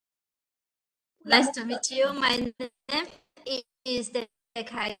Nice to meet you. My name is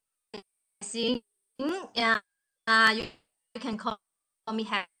Kai Xing. You can call me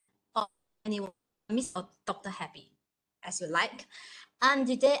Happy or anyone, Miss or Dr. Happy, as you like. And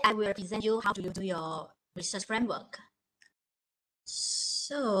today I will present you how to do your research framework.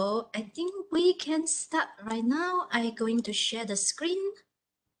 So I think we can start right now. I'm going to share the screen.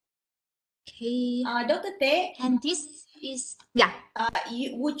 Okay. Dr. Teh, and this is, yeah.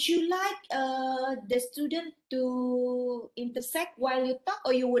 would you like the student to intersect while you talk,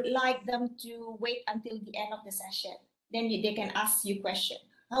 or you would like them to wait until the end of the session? Then they can ask you question.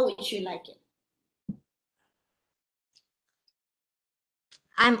 How would you like it?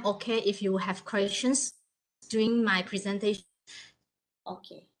 I'm okay if you have questions during my presentation.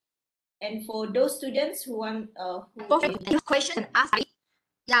 Okay. And for those students who want any question, ask.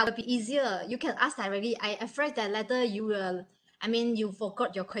 Yeah, it will be easier. You can ask directly. I'm afraid that later you will, you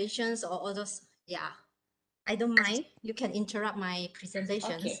forgot your questions or all those. Yeah, I don't mind. You can interrupt my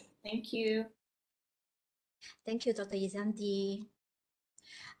presentations. Okay, thank you. Thank you, Dr. Izanti.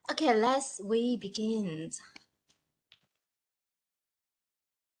 Okay, we begin.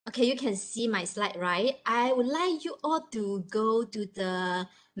 Okay, you can see my slide, right? I would like you all to go to the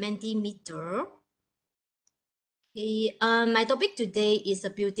Mentimeter. Okay, my topic today is a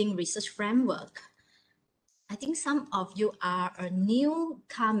building research framework. I think some of you are new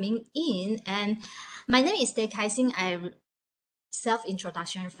coming in, and my name is Teh Kai Xing. I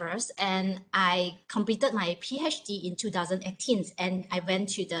self-introduction first, and I completed my PhD in 2018, and I went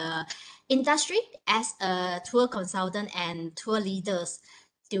to the industry as a tour consultant and tour leaders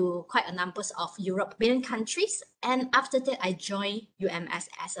to quite a number of European countries. And after that, I joined UMS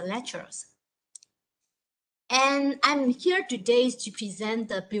as a lecturer. And I'm here today to present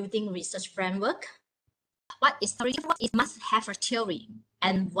the building research framework. What is theory? It must have a theory.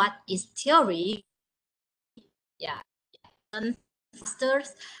 And what is theory? Yeah.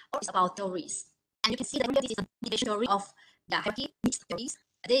 Masters or it's about theories. And you can see that this is a theory of the hierarchy mixed theories.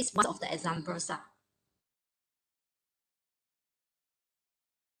 This is one of the examples.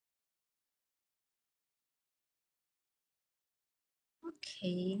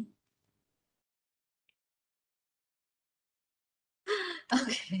 Okay.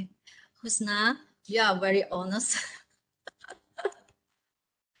 Okay. Husna, you are very honest.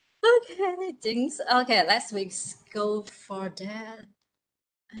 Okay, thanks. Okay, let's go for that.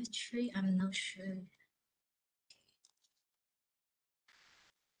 Actually, I'm not sure.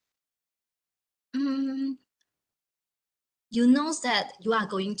 You know that you are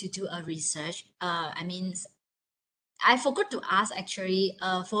going to do a research. I forgot to ask actually,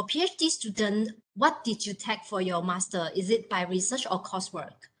 for PhD student, what did you take for your master? Is it by research or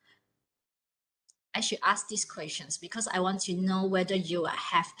coursework? I should ask these questions because I want to know whether you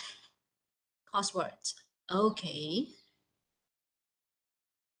have coursework. Okay.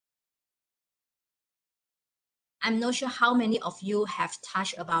 I'm not sure how many of you have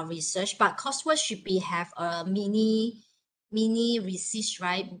touched about research, but coursework should have a mini research,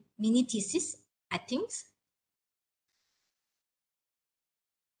 right? Mini thesis, I think.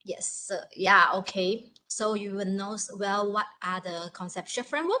 Yes, yeah, okay. So you will know well what are the conceptual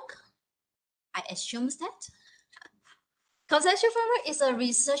framework. I assume that. Conceptual framework is a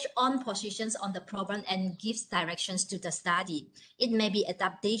research on positions on the problem and gives directions to the study. It may be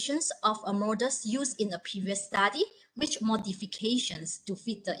adaptations of a models used in a previous study, which modifications to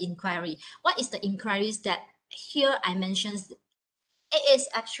fit the inquiry. What is the inquiries that here I mentioned? It is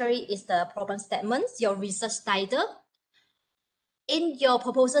actually the problem statements, your research title. In your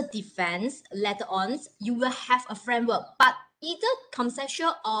proposal defense, later on, you will have a framework, but either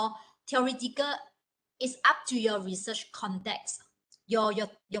conceptual or theoretical is up to your research context, your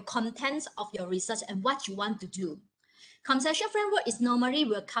contents of your research and what you want to do. Conceptual framework is normally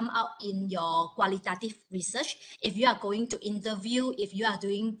will come out in your qualitative research. If you are going to interview, if you are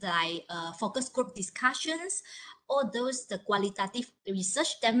doing like focus group discussions, or those the qualitative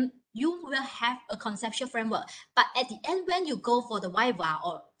research, then you will have a conceptual framework. But at the end, when you go for the viva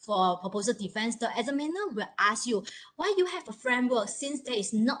or for proposal defense, the examiner will ask you why you have a framework since there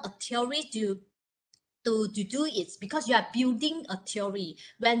is not a theory to do it, because you are building a theory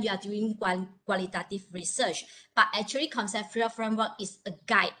when you are doing qualitative research. But actually conceptual framework is a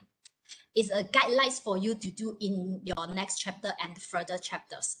guide. It's a guidelines for you to do in your next chapter and further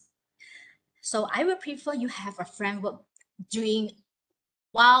chapters. So I will prefer you have a framework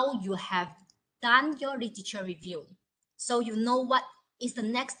while you have done your literature review. So you know what is the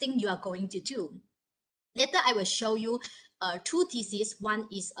next thing you are going to do. Later, I will show you two theses. One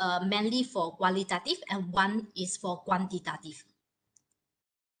is mainly for qualitative and one is for quantitative.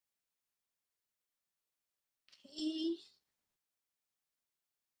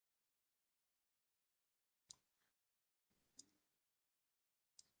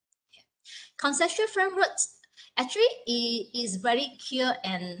 Conceptual framework actually is very clear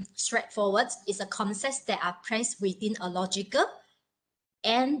and straightforward. It's a concepts that are placed within a logical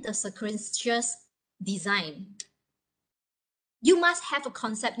and the sequential design. You must have a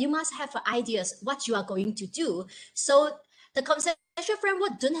concept, you must have ideas what you are going to do. So the conceptual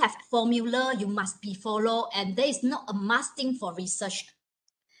framework don't have formula you must be follow, and there is not a must thing for research.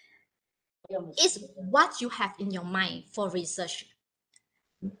 It's what you have in your mind for research.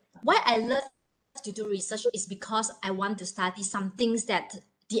 Why I love to do research is because I want to study some things that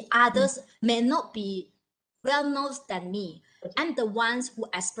the others may not be well known than me. I'm the ones who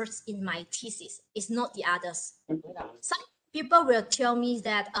experts in my thesis. It's not the others. Some people will tell me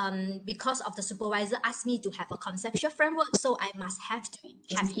that because of the supervisor asked me to have a conceptual framework, so I must have to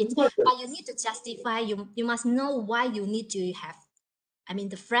have it. But you need to justify, you must know why you need to have,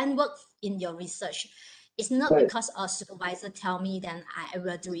 the framework in your research. It's not because a supervisor tell me then I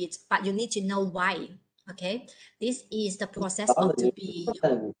will do it, but you need to know why. Okay, this is the process of to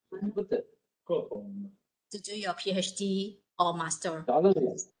do your PhD or master.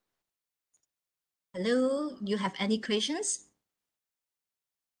 Hello, you have any questions?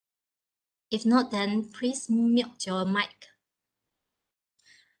 If not, then please mute your mic.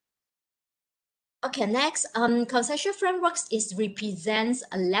 Okay, next, conceptual frameworks represents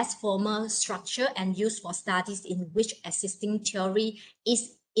a less formal structure and used for studies in which existing theory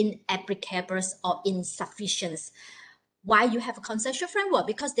is inapplicable or insufficient. Why you have a conceptual framework?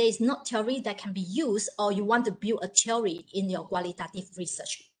 Because there is no theory that can be used, or you want to build a theory in your qualitative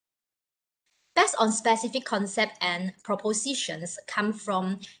research. Based on specific concepts and propositions come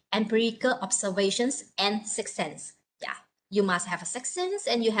from empirical observations and sixth sense. Yeah, you must have a sixth sense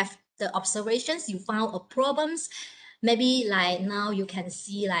and you have the observations, you found a problems. Maybe like now you can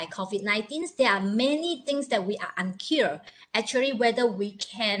see like COVID-19, there are many things that we are unclear. Actually, whether we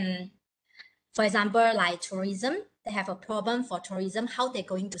can, for example, like tourism, they have a problem for tourism, how they're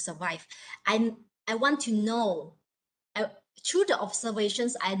going to survive. I want to know. Through the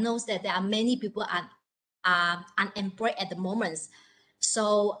observations, I know that there are many people are unemployed at the moment.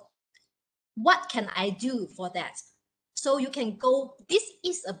 So what can I do for that? So you can go, this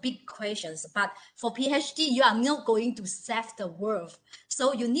is a big question, but for PhD, you are not going to save the world.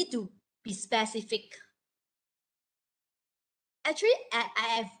 So you need to be specific. Actually,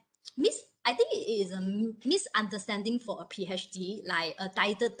 I think it is a misunderstanding for a PhD, like a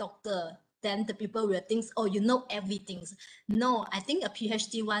title doctor. Then the people will think, oh, you know everything. No, I think a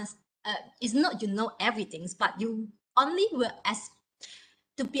PhD once is not you know everything, but you only will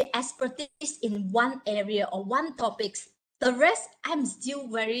to be expertise in one area or one topic. The rest, I'm still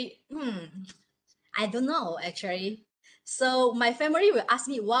very, I don't know actually. So my family will ask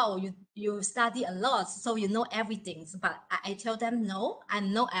me, wow, you study a lot, so you know everything. But I tell them, no,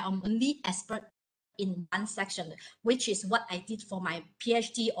 I'm only expert in one section, which is what I did for my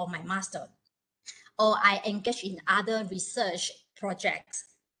PhD or my master. Or I engage in other research projects.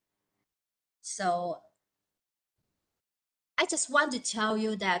 So I just want to tell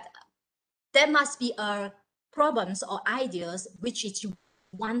you that there must be problems or ideas which is you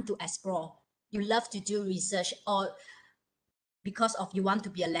want to explore. You love to do research, or because of you want to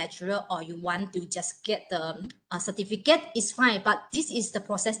be a lecturer, or you want to just get the certificate, is fine. But this is the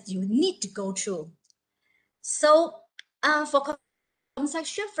process you need to go through. So for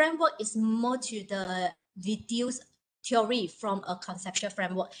conceptual framework is more to the reduced theory from a conceptual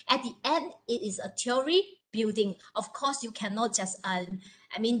framework. At the end, it is a theory building. Of course, you cannot just,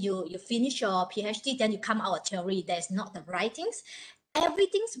 you finish your PhD, then you come out a theory. There's not the writings.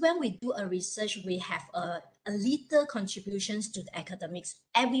 Everything's when we do a research, we have a little contributions to the academics,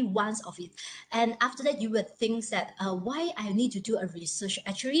 every one of it. And after that, you would think that why I need to do a research?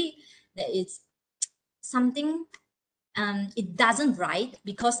 Actually, there is something it doesn't right,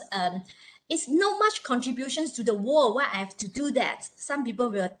 because it's not much contributions to the world. Why I have to do that? Some people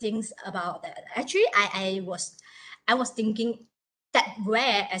will think about that. Actually, I was thinking that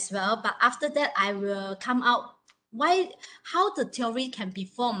way as well, but after that I will come out how the theory can be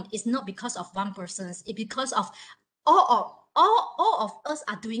formed is not because of one person. It's because of all of us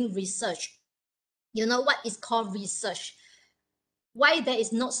are doing research. You know what is called research? Why there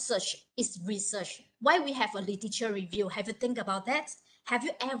is not search is research. Why we have a literature review? Have you think about that? Have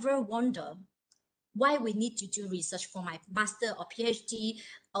you ever wondered why we need to do research for my master or PhD,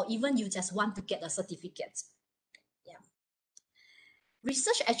 or even you just want to get a certificate? Yeah.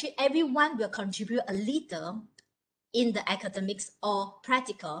 Research, actually, everyone will contribute a little in the academics or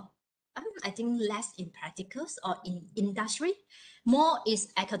practical. I think less in practicals or in industry, more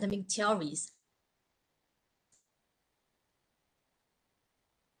is academic theories.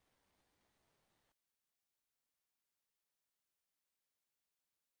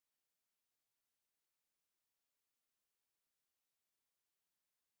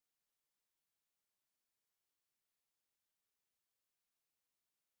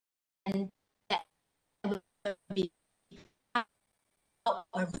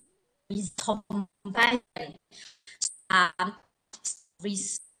 companion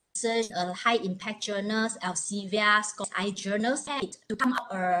research, high impact journals, Elsevier, Scottish journals to come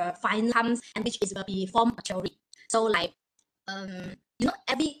up final comes and which is will be form a theory. So like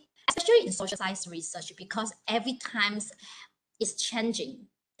especially in social science research, because every times it's changing.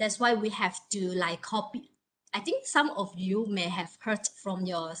 That's why we have to like copy. I think some of you may have heard from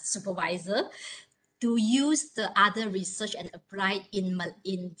your supervisor to use the other research and apply in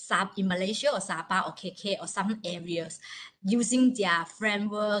Malaysia or Sabah or KK or some areas using their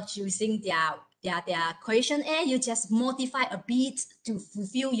framework, using their questionnaire. You just modify a bit to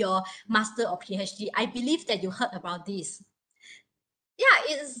fulfill your master or PhD. I believe that you heard about this. Yeah,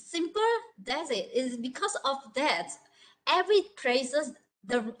 it's simple. That's it. It's because of that. Every places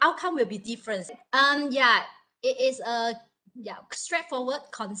the outcome will be different. Yeah, it is a straightforward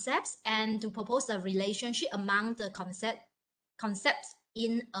concepts and to propose a relationship among the concepts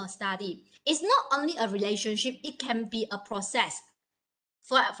in a study. It's not only a relationship, it can be a process.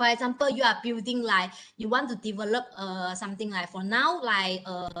 For example, you are building like you want to develop something like for now like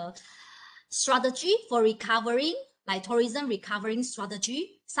strategy for recovering, like tourism recovering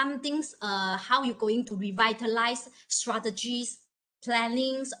strategy. Some things how you're going to revitalize strategies,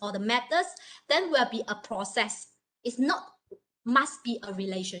 plannings or the methods, then will be a process. It's not must be a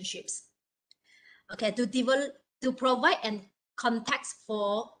relationships. Okay, to develop, to provide and context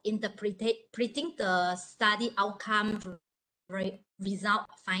for interpreting the study outcome, result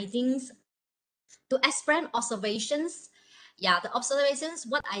findings, to explain observations. Yeah, the observations,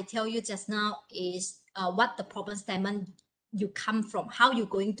 what I tell you just now is what the problem statement you come from, how you're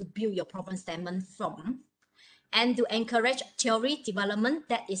going to build your problem statement from, and to encourage theory development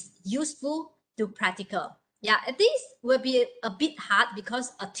that is useful to practical. Yeah, this will be a bit hard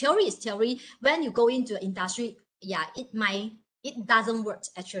because a theory is theory. When you go into industry, yeah, it doesn't work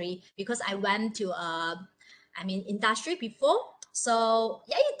actually, because I went to industry before. So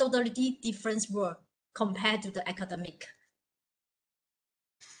yeah, it's totally different world compared to the academic.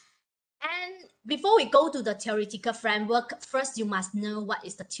 And before we go to the theoretical framework, first you must know what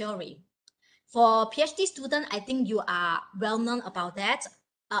is the theory. For PhD student, I think you are well known about that.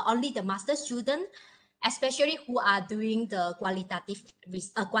 Only the master student, especially who are doing the quantitative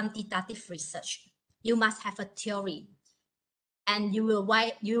research, you must have a theory, and you will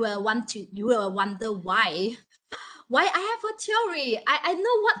wonder why I have a theory. I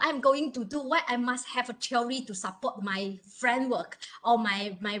know what I'm going to do. Why I must have a theory to support my framework or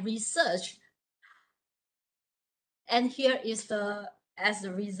my research. And here is the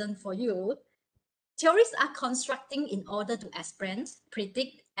reason for you. Theories are constructing in order to explain,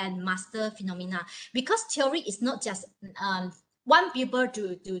 predict, and master phenomena. Because theory is not just one people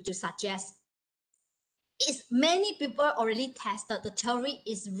to suggest. It's many people already tested. The theory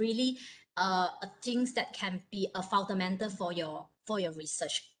is really things that can be a fundamental for your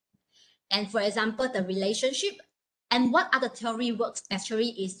research. And for example, the relationship. And what other theory works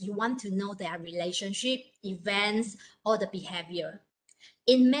actually is you want to know their relationship, events, or the behavior.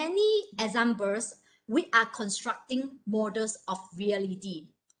 In many examples, we are constructing models of reality.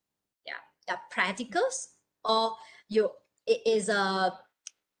 Yeah, practicals, or it is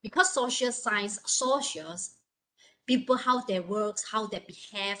because social science, socials, people how they work, how they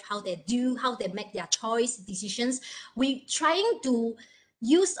behave, how they do, how they make their choice decisions. We trying to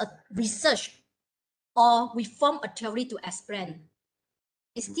use a research or we form a theory to explain.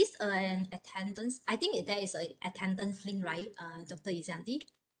 Is this an attendance? I think there is an attendance link, right, Dr. Izanti?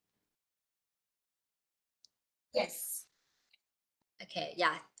 Yes. Okay,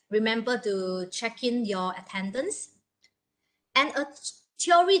 yeah. Remember to check in your attendance. And a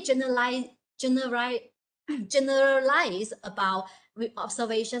theory generalize about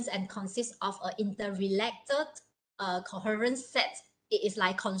observations and consists of an interrelated coherent set. It is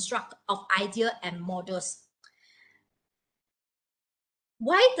like construct of idea and models.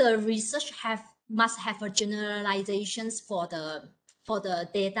 Why the research must have a generalizations for the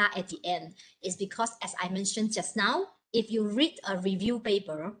data at the end is because, as I mentioned just now, if you read a review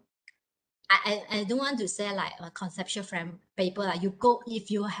paper, I don't want to say like a conceptual frame paper. Like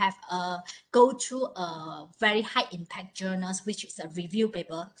if you have go through a very high impact journals, which is a review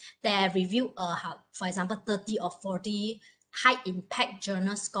paper, they review for example 30 or 40 high impact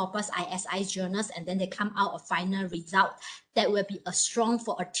journals, Scopus, ISI journals, and then they come out a final result that will be a strong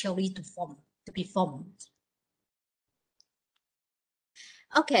for a theory to be formed.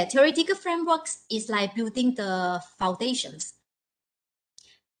 Okay, theoretical frameworks is like building the foundations.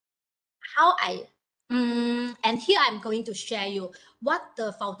 And here I'm going to share you what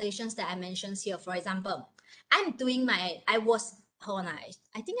the foundations that I mentioned here. For example, I was hold on,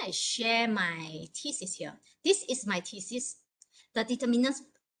 I think I share my thesis here. This is my thesis, the determinants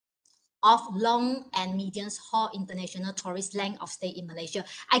of long and medium haul international tourist length of stay in Malaysia.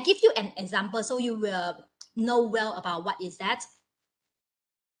 I give you an example so you will know well about what is that.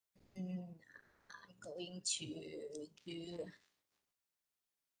 I'm going to do.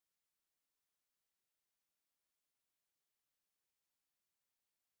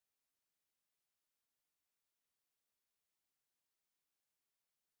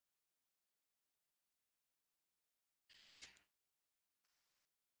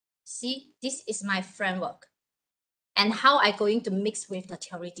 See, this is my framework. And how I'm going to mix with the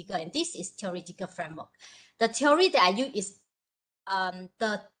theoretical, and this is theoretical framework. The theory that I use is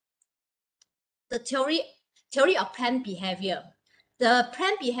the theory of planned behavior. The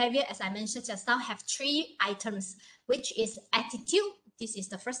planned behavior, as I mentioned just now, have 3 items, which is attitude, this is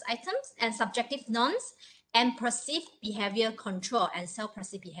the first item, and subjective norms, and perceived behavior control, and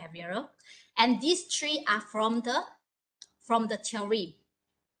self-perceived behavioral. And these 3 are from the theory.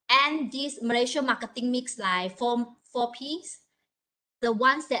 And this Malaysia marketing mix, like four P's, the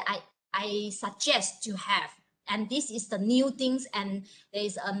ones that I suggest to have. And this is the new things, and there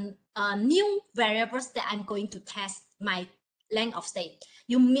is new variables that I'm going to test my length of stay.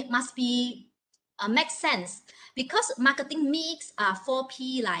 You must be make sense, because marketing mix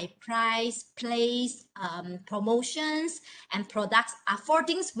 4P, like price, place, promotions, and products are 4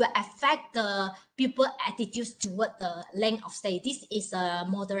 things will affect the people attitudes toward the length of stay. This is a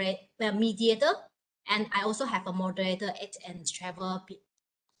mediator, and I also have a moderator and travel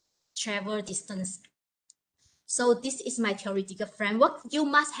distance. So this is my theoretical framework. You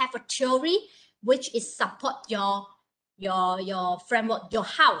must have a theory which is support your framework, your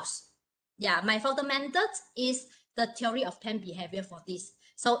house. Yeah, my fundamental is the theory of planned behavior for this.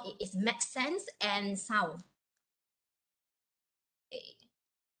 So it makes sense and sound.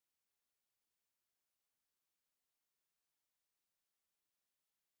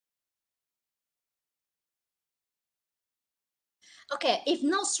 Okay, if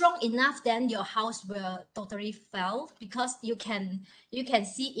not strong enough, then your house will totally fail, because you can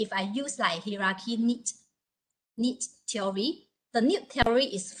see if I use like hierarchy need theory. The need theory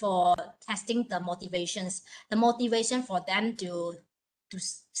is for testing the motivations, the motivation for them to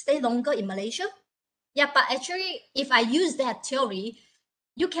stay longer in Malaysia. Yeah, but actually, if I use that theory,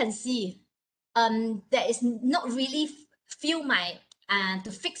 you can see there is not really feel my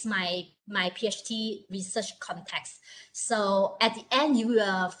to fix my PhD research context. So at the end, you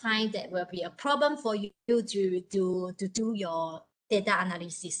will find that will be a problem for you to do your data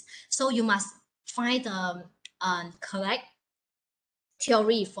analysis. So you must find the correct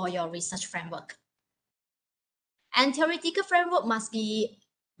theory for your research framework. And theoretical framework must be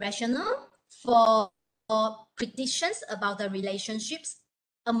rational for predictions about the relationships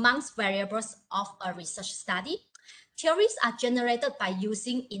amongst variables of a research study. Theories are generated by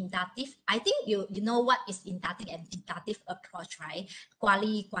using inductive. I think you know what is inductive and deductive approach, right?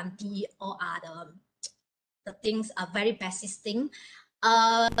 Quali, quanti, all are the things are very basic thing.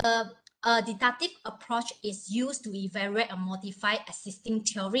 A deductive approach is used to evaluate and modify existing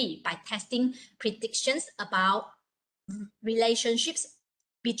theory by testing predictions about relationships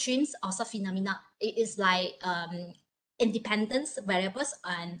between also phenomena. It is like independent variables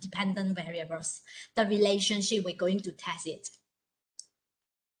and dependent variables. The relationship, we're going to test it.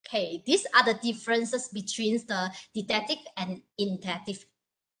 Okay, these are the differences between the deductive and inductive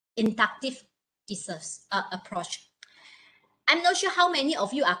approach. I'm not sure how many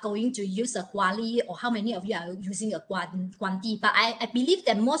of you are going to use a quali, or how many of you are using a quanti, but I believe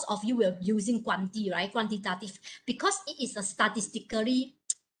that most of you will be using quanti, right? Quantitative, because it is a statistically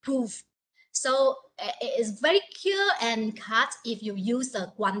proof. So it is very clear and cut if you use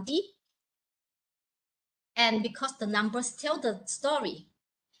the quanti, and because the numbers tell the story.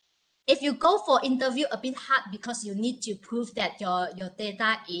 If you go for interview, a bit hard, because you need to prove that your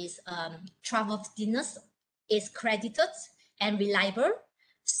data is trustworthiness is credited and reliable.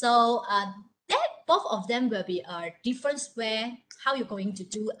 So that both of them will be a difference where how you're going to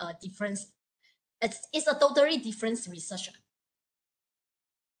do a difference. It's a totally different research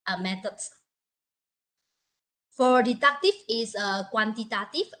methods. For deductive is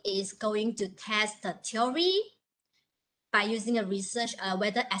quantitative, is going to test the theory by using a research,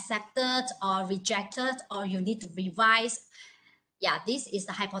 whether accepted or rejected, or you need to revise. Yeah, this is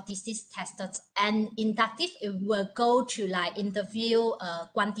the hypothesis tested. And inductive, it will go to like interview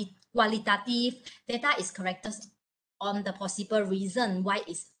qualitative data is corrected on the possible reason why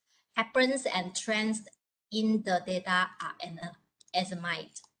it happens, and trends in the data are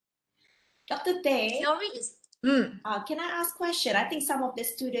examined. Dr. Tay, Theory is Can I ask question? I think some of the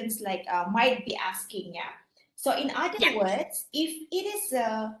students might be asking, yeah. So in other Yeah. words, if it is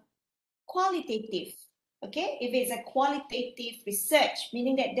a qualitative, okay, if it's a qualitative research,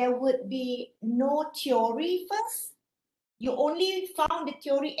 meaning that there would be no theory first, you only found the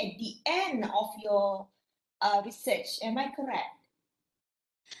theory at the end of your research. Am I correct?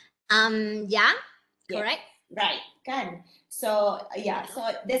 Yeah, Yes, correct. right, kan? So yeah, so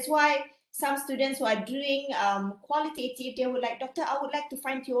that's why some students who are doing qualitative, they would like, doctor, I would like to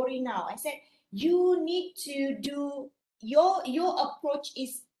find theory now. I said, you need to do your approach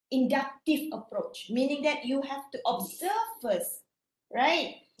is inductive approach, meaning that you have to observe first,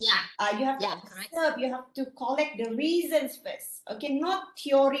 right? Yeah. You have to Yeah, correct. observe, you have to collect the reasons first. Okay, not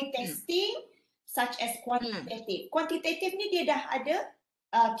theory testing such as quantitative. Quantitative ni dia dah ada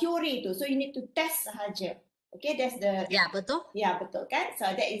teori tu, so you need to test sahaja. Okay, that's the Yeah, betul. yeah, betul kan? So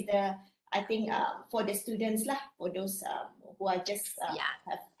that is the, I think for the students lah, for those who are just Yeah.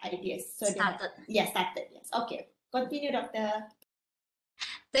 have ideas. So Started. started, yes. Okay, continue, doctor.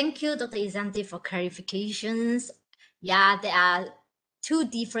 Thank you, Dr. Izanti, for clarifications. Yeah, there are two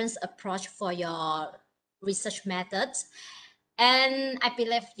different approach for your research methods. And I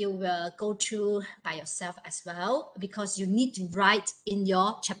believe you will go through by yourself as well, because you need to write in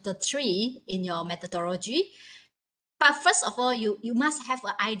your chapter 3 in your methodology. But first of all, you must have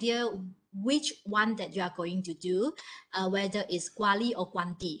an idea which one that you are going to do, whether it's quali or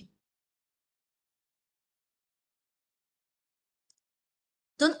quanti.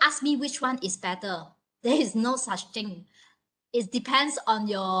 Don't ask me which one is better. There is no such thing. It depends on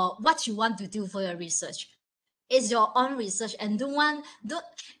your what you want to do for your research. It's your own research, and don't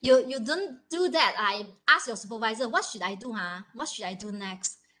you don't do that. I ask your supervisor, what should I do, huh? What should I do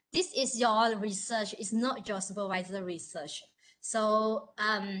next? This is your research. It's not your supervisor research. So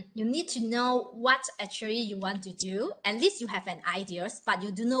you need to know what actually you want to do. At least you have an ideas, but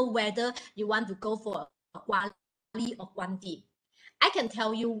you do know whether you want to go for a quali or quanti. I can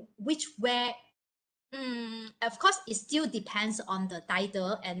tell you which way. Of course, it still depends on the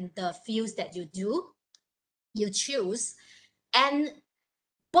title and the fields that you choose, and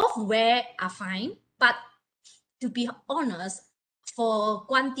both way are fine. But to be honest, for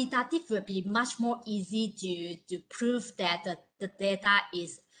quantitative will be much more easy to prove that the data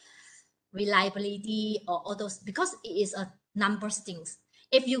is reliability or all those, because it is a numbers things.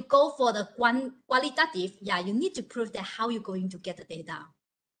 If you go for the qualitative, yeah, you need to prove that how you're going to get the data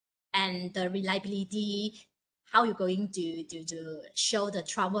and the reliability, how you're going to show the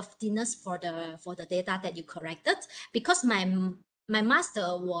trustworthiness for the data that you collected. Because my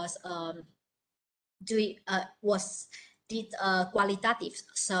master was did qualitative,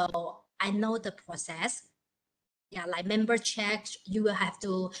 so I know the process. Yeah, like member check, you will have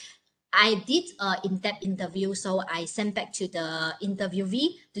to. I did in-depth interview, so I sent back to the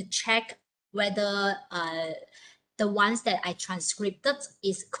interviewee to check whether the ones that I transcribed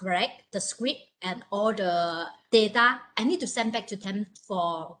is correct, the script and all the data. I need to send back to them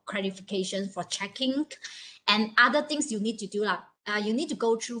for clarification, for checking, and other things you need to do. You need to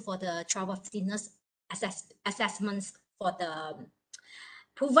go through for the trustworthiness assessments for the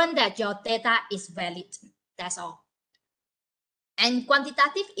proven that your data is valid. That's all. And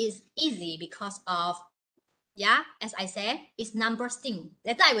quantitative is easy because of, yeah, as I said, it's numbers thing.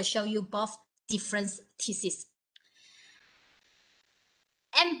 Later I will show you both different thesis.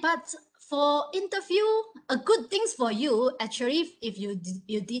 And but for interview, a good things for you actually, if you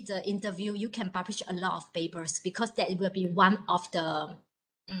did the interview, you can publish a lot of papers, because that will be one of the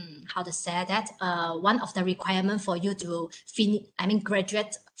how to say that, one of the requirement for you to finish. I mean,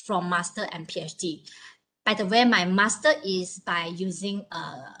 graduate from master and PhD. By the way, my master is by using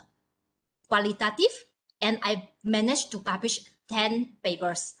qualitative, and I managed to publish 10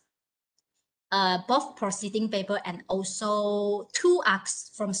 papers. Both proceeding paper and also 2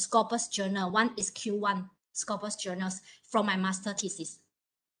 arcs from Scopus Journal. One is Q1 Scopus Journals from my master thesis,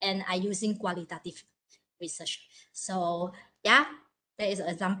 and I using qualitative research. So yeah, that is an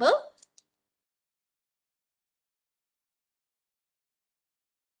example.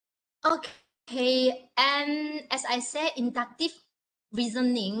 Okay, and as I said, inductive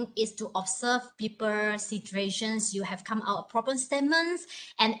reasoning is to observe people, situations, you have come out problem statements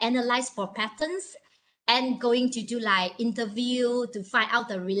and analyze for patterns, and going to do like interview to find out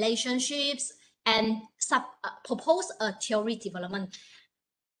the relationships and propose a theory development.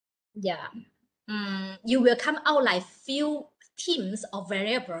 Yeah, you will come out like few teams of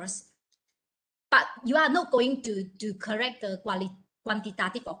variables, but you are not going to correct the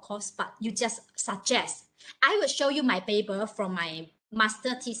quantitative, of course, but you just suggest. I will show you my paper from my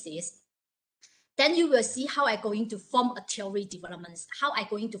master thesis. Then you will see how I going to form a theory developments, how I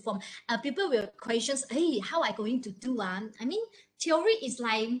going to form. People will questions, hey, how I going to do? I mean, theory is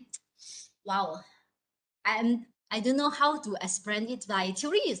like, wow, I don't know how to explain it. Like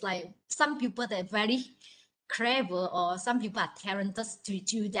theory is like some people that are very clever or some people are talented to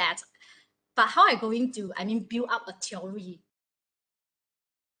do that. But how I going to, I mean, build up a theory?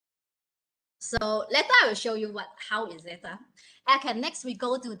 So later I will show you how is it. Okay, next we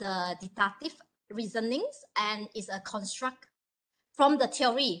go to the deductive reasonings, and it's a construct from the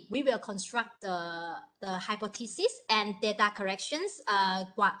theory. We will construct the hypothesis and data corrections,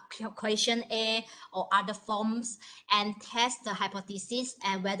 question A or other forms, and test the hypothesis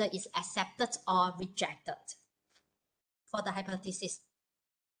and whether it's accepted or rejected for the hypothesis.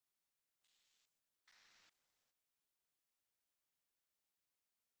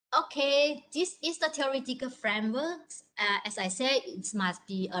 Okay, this is the theoretical framework. As I said, it must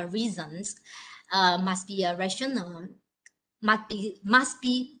be a reasons, must be a rational, must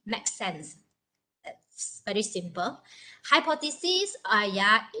be make sense. It's very simple. Hypothesis,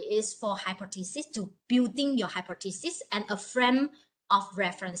 yeah, is for hypothesis to building your hypothesis and a frame of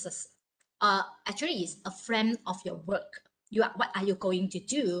references. Actually, it's a frame of your work. What are you going to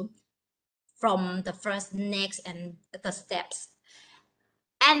do from the first, next, and the steps?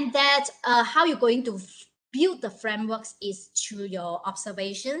 And that how you're going to build the frameworks is through your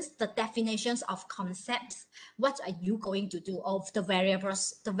observations, the definitions of concepts. What are you going to do of the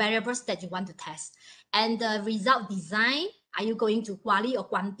variables that you want to test, and the result design? Are you going to quali or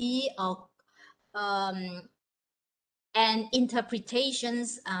quanti or and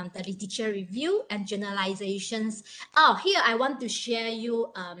interpretations, the literature review and generalizations. Oh, here I want to share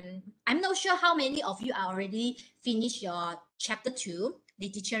you. I'm not sure how many of you are already finished your chapter 2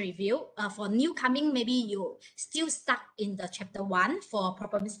 literature review. For new coming, maybe you still stuck in the chapter 1 for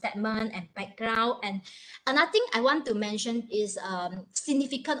problem statement and background. And another thing I want to mention is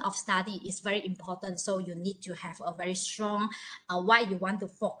significance of study is very important. So you need to have a very strong why you want to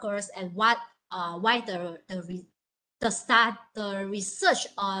focus and why the research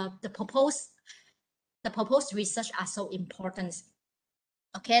or the proposed research are so important.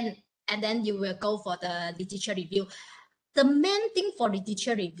 Okay, and then you will go for the literature review. The main thing for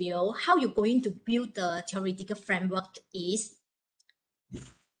literature review, how you're going to build the theoretical framework is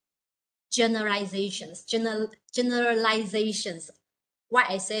generalizations. Why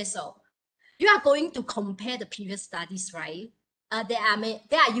I say so? You are going to compare the previous studies, right? They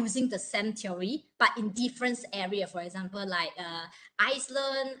are using the same theory, but in different area. For example, like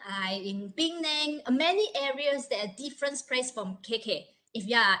Iceland, in Penang, many areas that are different place from KK. If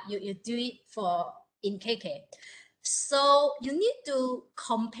you do it for in KK, so you need to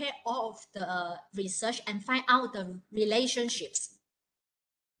compare all of the research and find out the relationships,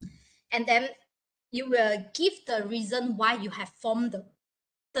 and then you will give the reason why you have formed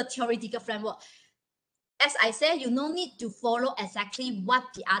the theoretical framework. As I said, you no need to follow exactly what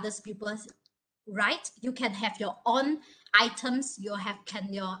the other people write. You can have your own items, your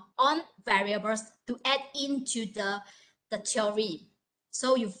own variables to add into the theory.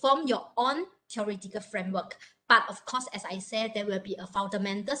 So you form your own theoretical framework. But of course, as I said, there will be a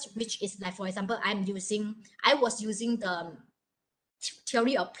fundamentals, which is like, for example, I was using the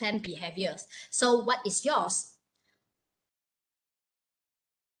theory of plant behaviors. So what is yours?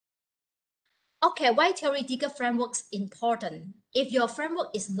 Okay, why theoretical frameworks important? If your framework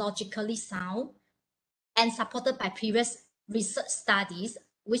is logically sound and supported by previous research studies,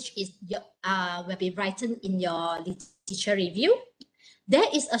 which is will be written in your literature review, there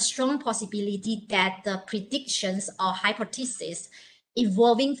is a strong possibility that the predictions or hypotheses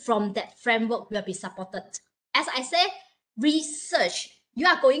evolving from that framework will be supported. As I said, research. You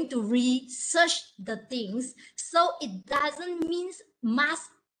are going to research the things, so it doesn't mean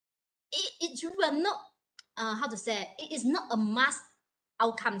it will not how to say it is not a must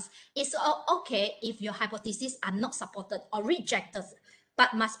outcomes. It's okay if your hypotheses are not supported or rejected,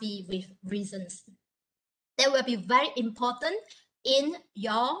 but must be with reasons. That will be very important in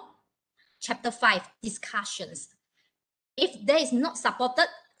your chapter 5 discussions. If there is not supported,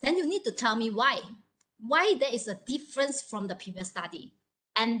 then you need to tell me why there is a difference from the previous study,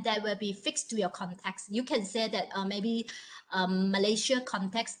 and that will be fixed to your context. You can say that maybe Malaysia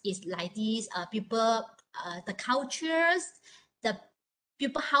context is like this, people, the cultures, the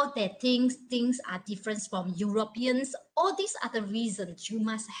people, how they think things are different from Europeans. All these are the reasons you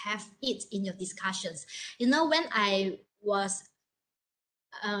must have it in your discussions. You know, when I was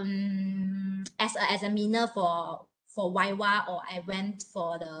as an examiner for YWA, or I went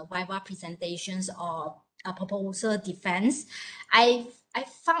for the YWA presentations or a proposal defense, I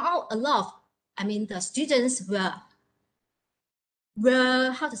found out a lot of the students will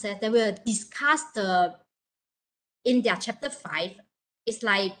how to say, they will discuss in their chapter 5. It's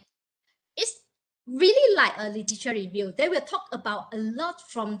really like a literature review. They will talk about a lot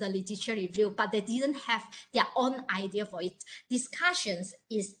from the literature review, but they didn't have their own idea for it. Discussions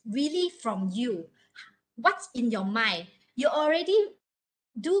is really from you. What's in your mind? You already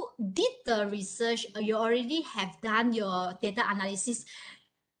did the research, or you already have done your data analysis.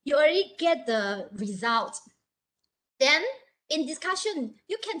 You already get the results. Then in discussion,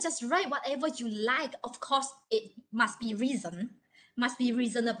 you can just write whatever you like. Of course, it must be reasonable.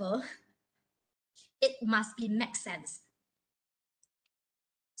 It must be make sense.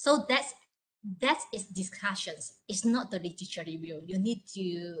 So that is discussions. It's not the literature review. You need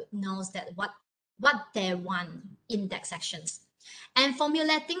to know that what they want in that sections. And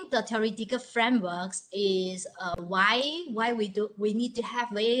formulating the theoretical frameworks is why we need to have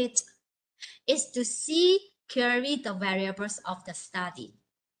it, is to see clearly the variables of the study.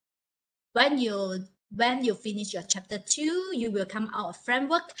 When you finish your chapter 2, you will come out of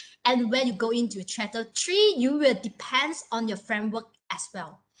framework, and when you go into chapter 3, you will depend on your framework as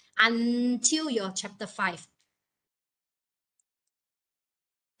well until your chapter 5.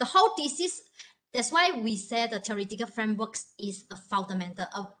 The whole thesis, that's why we say the theoretical frameworks is a fundamental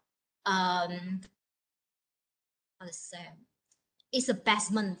of it's a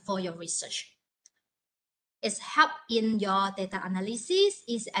basement for your research. Its help in your data analysis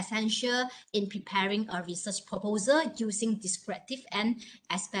is essential in preparing a research proposal using descriptive and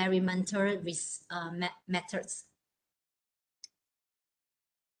experimental methods.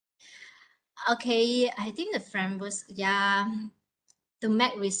 Okay, I think the frameworks, to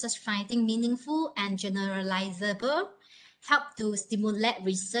make research finding meaningful and generalizable, help to stimulate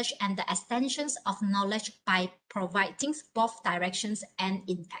research and the extensions of knowledge by providing both directions and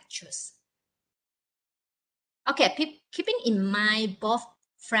impactors. Okay, keeping in mind both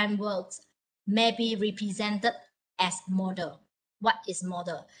frameworks may be represented as model. What is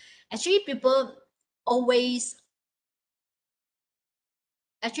model? Actually, people always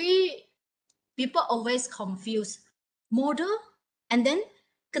confuse model and then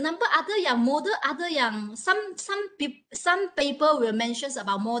kenapa ada yang model, ada yang some paper will mention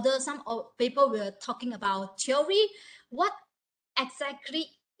about model, some paper will talking about theory. What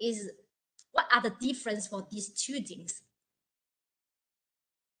are the difference for these two things?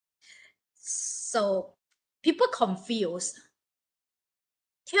 So people confuse.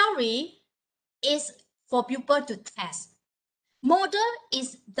 Theory is for people to test. Model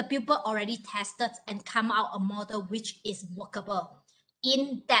is the people already tested and come out a model which is workable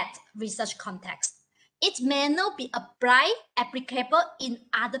in that research context. It may not be applicable in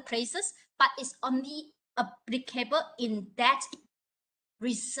other places, but it's only applicable in that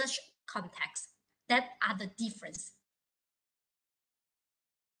research context. That are the difference.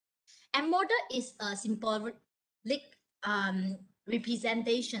 And model is a symbolic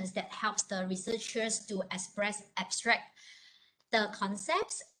representations that helps the researchers to express abstract the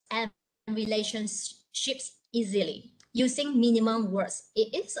concepts and relationships easily using minimum words.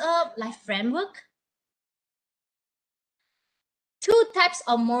 It is a like framework. Two types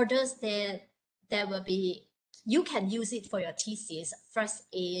of models that will be, you can use it for your thesis. First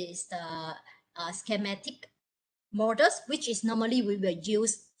is the schematic models, which is normally we will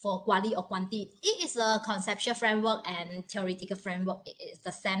use for quality or quantity. It is a conceptual framework and theoretical framework. It is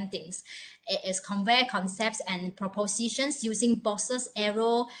the same things. It is convey concepts and propositions using boxes,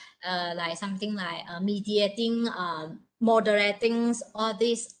 arrow, like something like mediating, moderating, all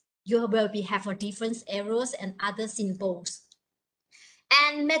this. You will have a different arrows and other symbols.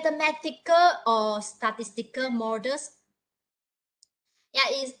 And mathematical or statistical models,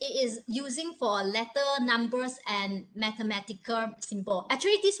 it is using for letter, numbers, and mathematical symbol.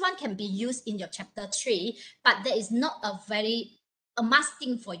 Actually, this one can be used in your chapter 3, but there is not a must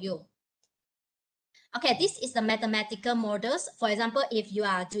thing for you. Okay, this is the mathematical models. For example, if you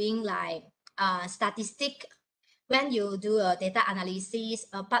are doing like statistic, when you do a data analysis,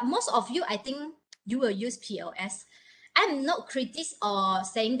 but most of you, I think you will use POS. I'm not critic or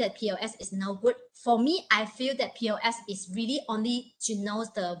saying that POS is no good. For me, I feel that POS is really only to know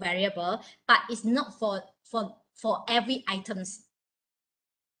the variable, but it's not for every items.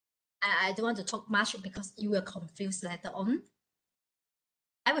 I don't want to talk much because you will confuse later on.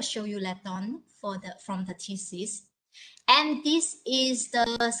 I will show you later on from the thesis. And this is the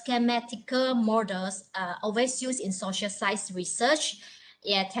schematical models always used in social science research.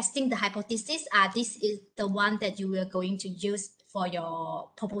 Yeah, testing the hypothesis. This is the one that you are going to use for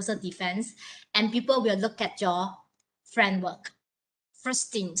your proposal defense, and people will look at your framework.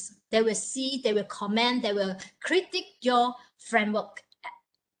 first things. They will see, they will comment, they will critique your framework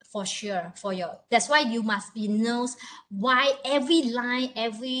for sure. That's why you must be knows why every line,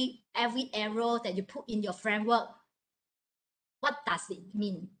 every arrow that you put in your framework, what does it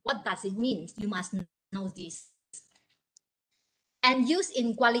mean? What does it mean? You must know this. And used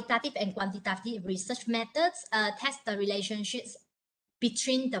in qualitative and quantitative research methods, test the relationships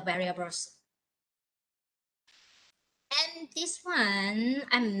between the variables. And this one,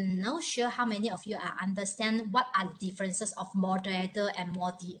 I'm not sure how many of you understand what are the differences of moderator and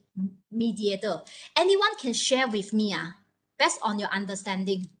mediator. Anyone can share with me, based on your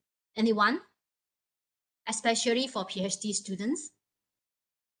understanding. Anyone? Especially for PhD students.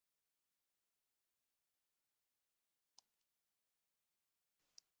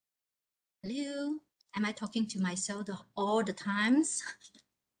 Hello? Am I talking to myself all the times?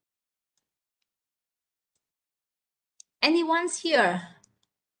 Anyone's here?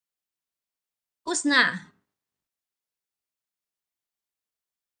 Husna?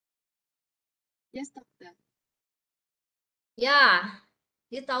 Yes, doctor. Ya,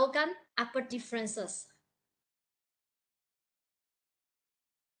 you tahu kan apa differences?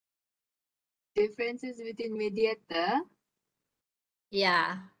 Differences between mediator.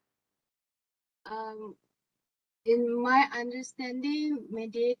 Yeah. In my understanding,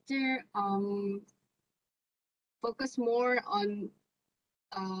 mediator focus more on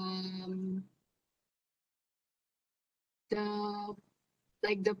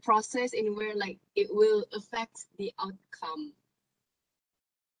the process in where like it will affect the outcome.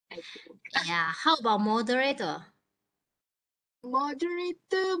 I think. Yeah. How about moderator?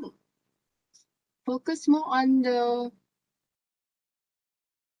 Moderator focus more on the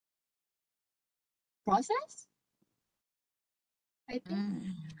process. I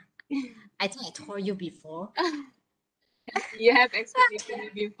think. I think I told you before. You have explained it to me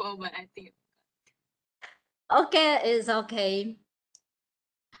before, but I think. Okay, it's okay.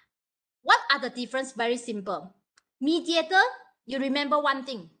 What are the difference? Very simple. Mediator, you remember one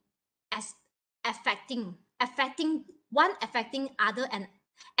thing, as affecting one affecting other, and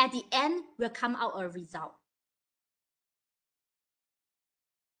at the end will come out a result.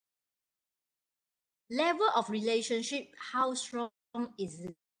 Level of relationship, how strong is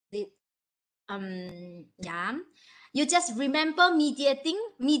it? Yeah, you just remember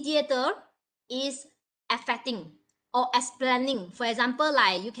mediator is affecting or explaining. For example,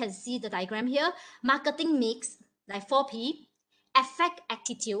 like you can see the diagram here, marketing mix like 4P affect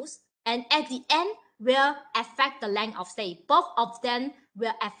attitudes, and at the end will affect the length of stay. Both of them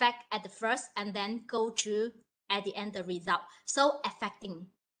will affect at the first and then go to at the end the result. So affecting,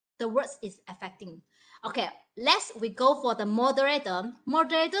 the words is affecting. Okay, we go for the moderator.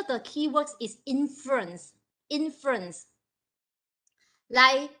 Moderator, the keywords is influence.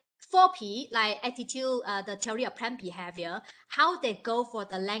 Like 4P, like attitude, the theory of planned behavior, how they go for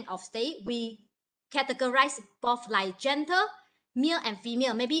the length of stay. We categorize both like gender, male and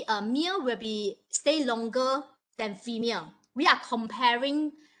female. Maybe a male will be stay longer than female. We are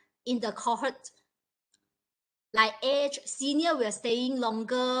comparing in the cohort, like age, senior will staying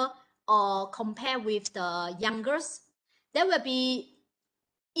longer or compare with the youngest. There will be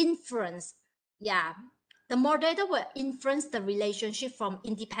influence. Yeah, the moderator will influence the relationship from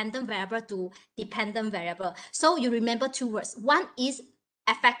independent variable to dependent variable. So you remember two words. One is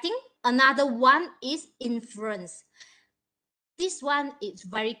affecting, another one is influence. This one is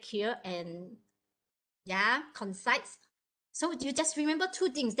very clear and concise. So you just remember two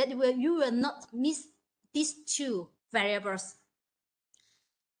things that you will not miss these two variables.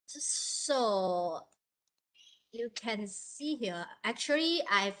 So you can see here, actually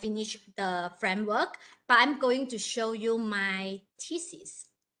I finished the framework, but I'm going to show you my thesis.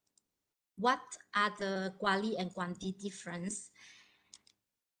 What are the quality and quantity difference?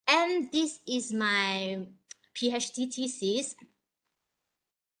 And this is my PhD thesis.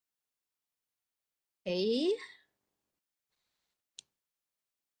 Okay.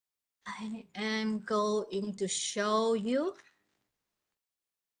 I am going to show you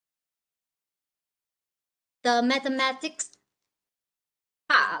the mathematics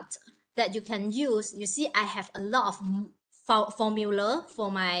part that you can use. You see, I have a lot of formula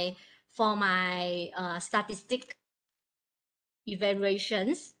for my statistic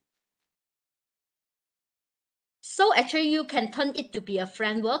evaluations. So actually, you can turn it to be a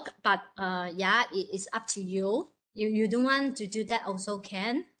framework, but yeah, it is up to you. You don't want to do that, also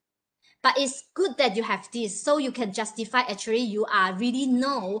can. But it's good that you have this, so you can justify actually you are really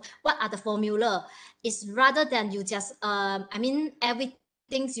know what are the formula. It's rather than you just I mean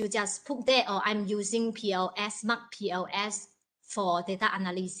everything you just put there, or I'm using PLS, mark PLS for data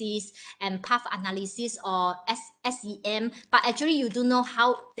analysis and path analysis or SEM, but actually you don't know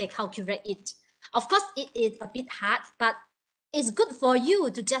how they calculate it. Of course, it is a bit hard, but it's good for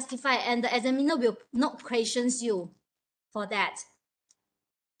you to justify, and the examiner will not question you for that.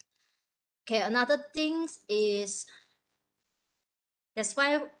 Okay, another thing is, that's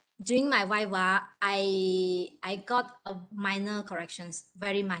why during my Viva, I got a minor corrections,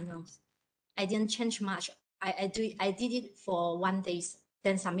 very minor. I didn't change much. I did it for 1 day,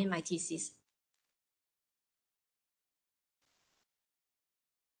 then submit my thesis.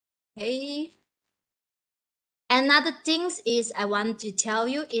 Okay. Another thing is I want to tell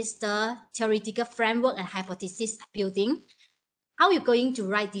you is the theoretical framework and hypothesis building. How you're going to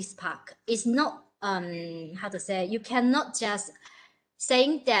write this part? It's not how to say, you cannot just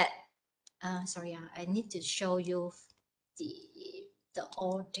saying that sorry, I need to show you the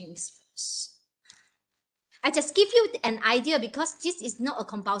all things first. I just give you an idea because this is not a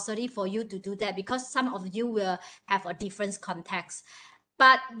compulsory for you to do that, because some of you will have a different context.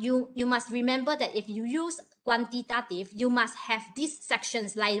 But you must remember that if you use quantitative, you must have these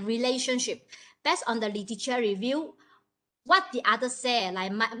sections like relationship based on the literature review. What the others say,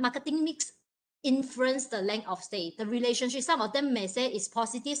 like marketing mix influence the length of stay, the relationship. Some of them may say it's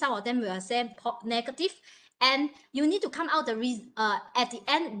positive, some of them will say negative, and you need to come out at the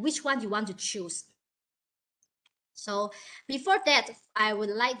end which one you want to choose. So before that, I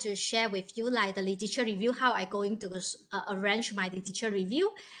would like to share with you like the literature review, how I'm going to arrange my literature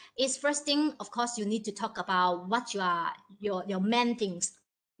review. Is first thing, of course, you need to talk about what your main things.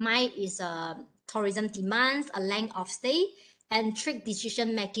 Mine is tourism demands, a length of stay, and trick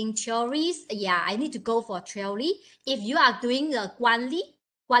decision-making theories. Yeah, I need to go for theory. If you are doing the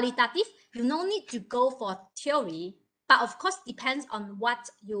qualitative, you no need to go for theory, but of course, depends on what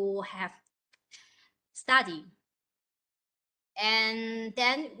you have studied. And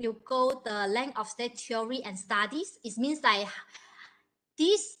then you go the length of stay theory and studies. It means like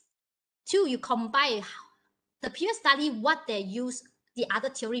these two, you combine the previous study, what they use, the other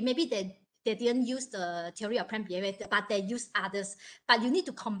theory, maybe they didn't use the theory of plan behavior, but they use others. But you need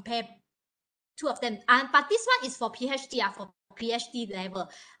to compare two of them. But this one is for PhD, for PhD level.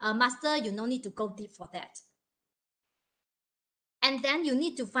 Master, you no need to go deep for that. And then you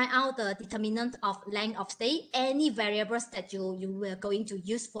need to find out the determinant of length of stay, any variables that you were going to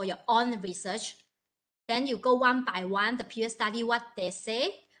use for your own research. Then you go one by one, the peer study, what they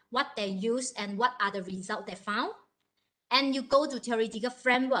say, what they use, and what are the results they found. And you go to theoretical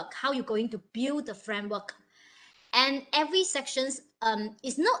framework, how you're going to build the framework. And every sections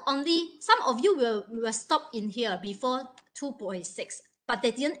is not only, some of you will stop in here before 2.6, but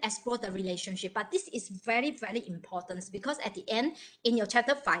they didn't explore the relationship. But this is very, very important, because at the end, in your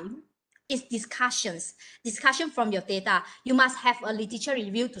chapter 5, is discussion from your data. You must have a literature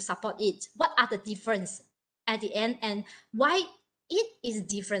review to support it. What are the difference at the end, and why it is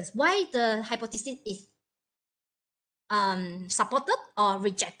different? Why the hypothesis is supported or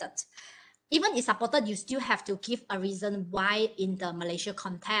rejected? Even if supported, you still have to give a reason why in the Malaysia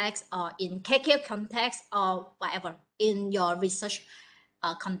context or in KK context or whatever in your research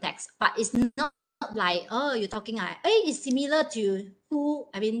context. But it's not like, oh, you're talking like, hey, it's similar to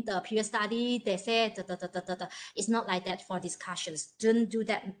the previous study, they said, It's not like that for discussions. Don't do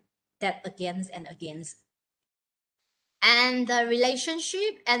that against and against. And the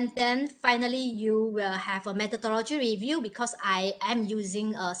relationship, and then finally you will have a methodology review, because I am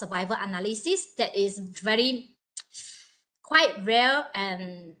using a survival analysis that is quite rare,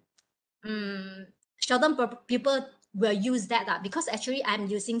 and seldom people will use that, because actually I'm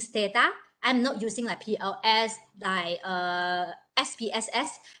using data. I'm not using like PLS, like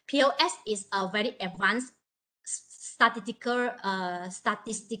SPSS. PLS is a very advanced statistical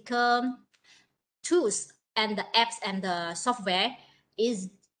tools, and the apps and the software is,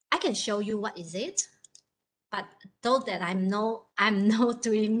 I can show you what is it, but though that I'm not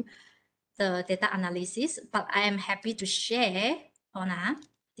doing the data analysis, but I am happy to share.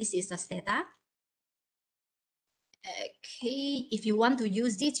 This is the data. Okay, if you want to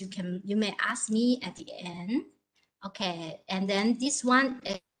use this, you may ask me at the end. Okay, and then this one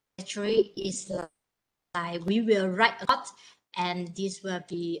actually is like we will write a lot, and this will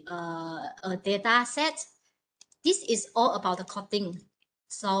be a data set. This is all about the coding.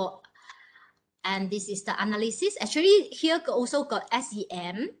 So, and this is the analysis. Actually, here also got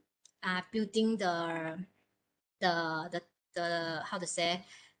SEM, building the how to say,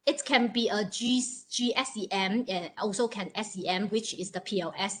 it can be a GSEM, also can SEM, which is the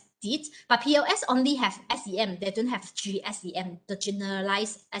PLS did, but PLS only have SEM, they don't have GSEM, the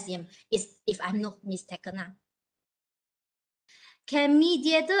generalized SEM, is, if I'm not mistaken. Can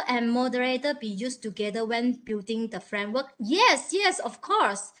mediator and moderator be used together when building the framework? Yes, yes, of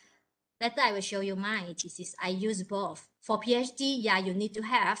course. Later I will show you my thesis. I use both. For PhD, yeah, you need to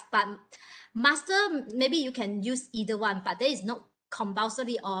have, but master, maybe you can use either one, but there is no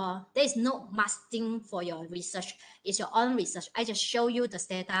compulsory or there is no masking for your research. It's your own research. I just show you the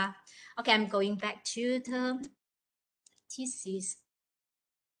data. Okay, I'm going back to the thesis.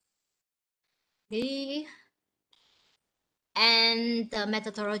 And the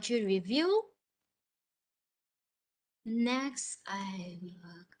methodology review. Next, I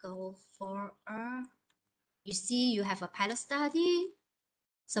will go for you see, you have a pilot study,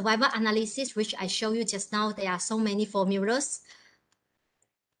 survival analysis, which I showed you just now. There are so many formulas.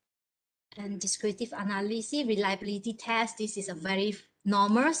 And descriptive analysis, reliability test. This is a very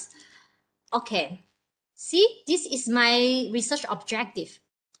normal. Okay, see, this is my research objective.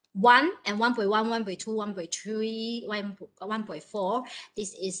 1 and 1.1, 1.2, 1.3, 1.4.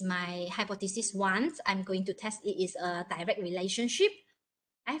 This is my hypothesis 1. I'm going to test it is a direct relationship.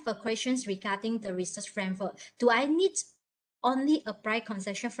 I have a questions regarding the research framework. Do I need only apply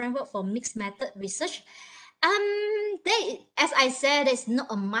conceptual framework for mixed method research? As I said, it's not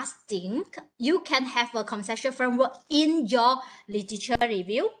a must thing. You can have a conceptual framework in your literature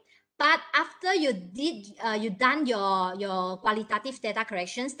review, but after you done your qualitative data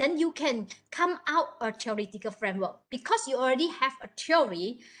corrections, then you can come out a theoretical framework because you already have a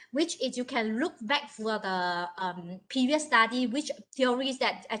theory, which is you can look back for the previous study, which theories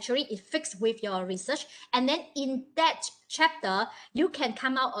that actually it fits with your research, and then in that chapter you can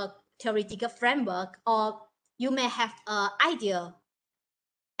come out a theoretical framework, or you may have an idea.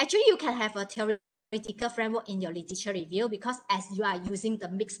 Actually, you can have a theoretical framework in your literature review because as you are using the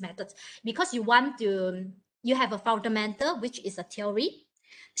mixed methods, because you have a fundamental, which is a theory.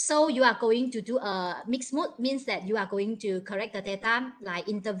 So you are going to do a mixed mode, means that you are going to correct the data like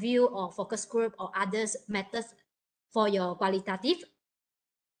interview or focus group or others methods for your qualitative,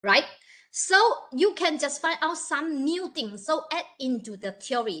 right? So you can just find out some new things, so add into the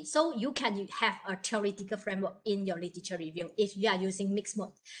theory. So you can have a theoretical framework in your literature review if you are using mixed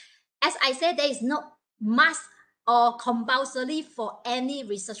mode. As I said, there is no must or compulsory for any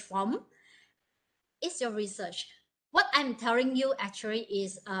research form. It's your research. What I'm telling you actually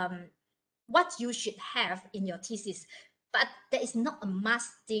is what you should have in your thesis. But there is not a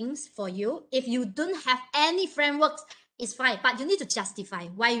must things for you. If you don't have any frameworks, it's fine. But you need to justify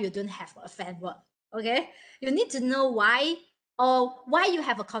why you don't have a framework. Okay? You need to know why, or why you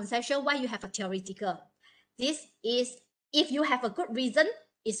have a conceptual, why you have a theoretical. This is, if you have a good reason,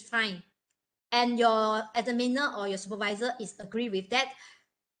 it's fine. And your examiner or your supervisor is agree with that,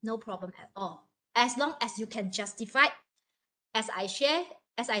 no problem at all. As long as you can justify, as I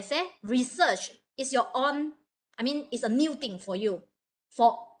said, research is your own, it's a new thing for you,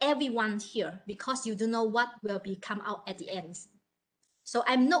 for everyone here, because you don't know what will be come out at the end. So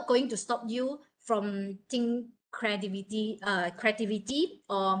I'm not going to stop you from think creativity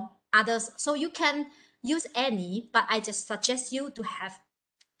or others. So you can use any, but I just suggest you to have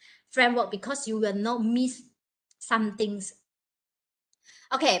framework because you will not miss some things.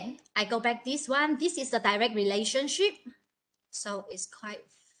 Okay, I go back this one. This is the direct relationship. So it's quite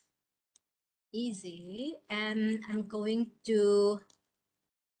easy. And I'm going to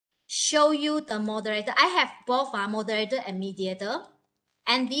show you the moderator. I have both moderator and mediator.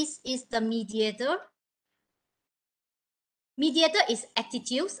 And this is the mediator. Mediator is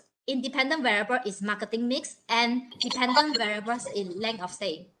attitudes. Independent variable is marketing mix. And dependent variables is length of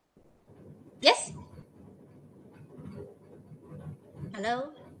stay. Yes?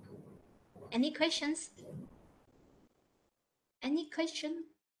 Hello? Any questions? Any question?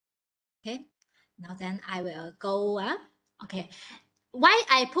 Okay. Now then I will go. Okay. Why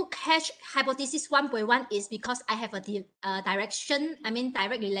I put hash hypothesis 1.1 is because I have a direct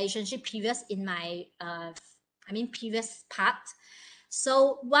relationship previous in my previous part.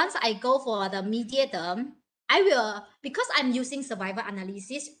 So once I go for the mediator, I will, because I'm using survival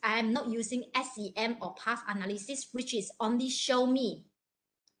analysis, I'm not using SEM or path analysis, which is only show me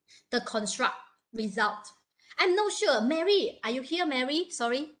the construct result. I'm not sure. Mary, are you here, Mary?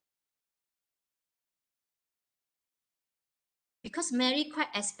 Sorry. Because Mary quite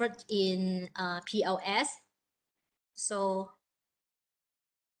expert in PLS, so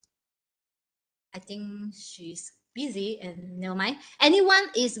I think she's busy and never mind. Anyone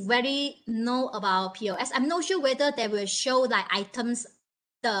is very know about PLS? I'm not sure whether they will show like items,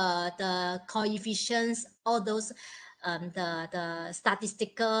 the coefficients, all those the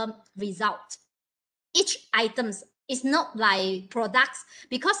statistical result. Each items is not like products,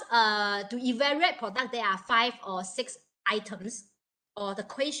 because to evaluate product there are 5 or 6 items. or the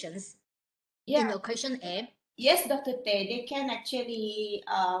questions Yeah. in the question A? Yes, Dr. Tay, they can actually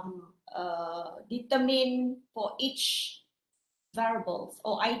determine for each variables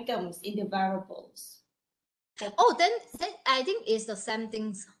or items in the variables. Oh, then I think it's the same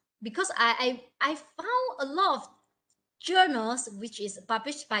things, because I found a lot of journals which is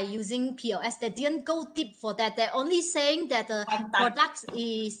published by using POS that didn't go deep for that. They're only saying that the products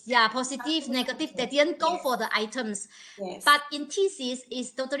is positive, negative. They didn't go for the items. Yes. But in thesis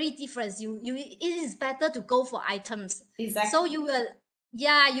is totally different. It is better to go for items. Exactly. So you will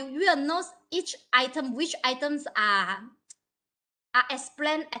you will know each item, which items are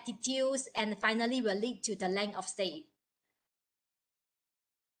explained attitudes, and finally will lead to the length of stay.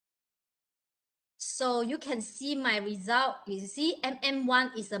 So you can see my result. You see,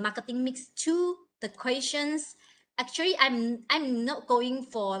 MM1 is the marketing mix 2. The questions, actually, I'm not going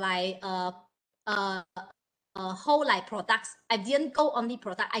for like whole like products. I didn't go only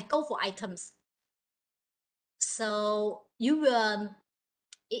product. I go for items. So you will.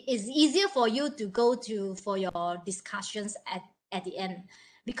 It is easier for you to go to for your discussions at the end.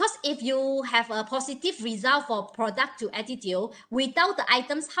 Because if you have a positive result for product to attitude without the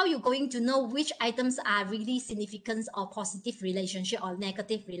items, how you going to know which items are really significant or positive relationship or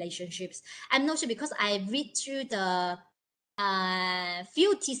negative relationships? I'm not sure, because I read through the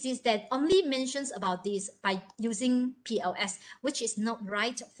few theses that only mentions about this by using PLS, which is not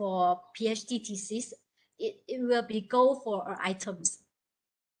right for PhD thesis. It will be go for items.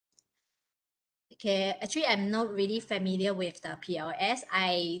 Okay, actually, I'm not really familiar with the PLS.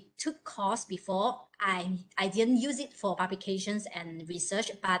 I took course before. I didn't use it for publications and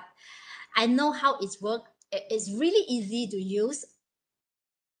research, but I know how it works. It's really easy to use.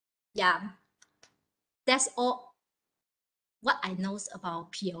 Yeah, that's all what I know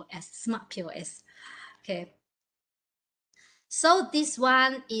about PLS, smart PLS. Okay. So this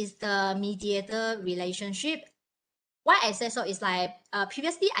one is the mediator relationship. Why I say so is like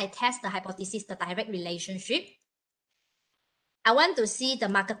previously I test the hypothesis, the direct relationship. I want to see the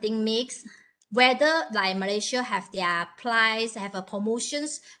marketing mix, whether like Malaysia have their price, have a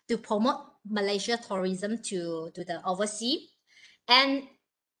promotions to promote Malaysia tourism to the overseas, and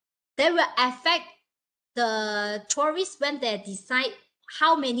they will affect the tourists when they decide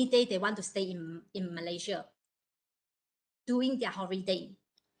how many days they want to stay in Malaysia during their holiday.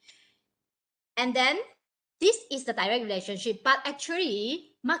 And then this is the direct relationship, but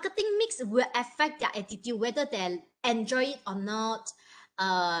actually marketing mix will affect their attitude, whether they enjoy it or not.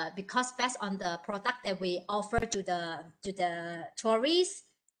 Because based on the product that we offer to the tourists,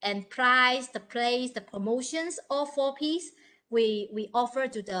 and price, the place, the promotions, all 4 P's we offer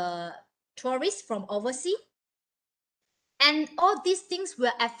to the tourists from overseas. And all these things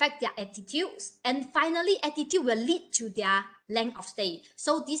will affect their attitudes. And finally, attitude will lead to their length of stay.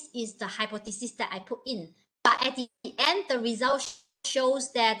 So this is the hypothesis that I put in. But at the end, the result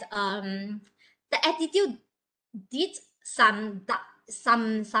shows that the attitude did some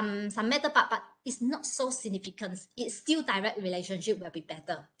matter, but it's not so significant. It's still direct relationship will be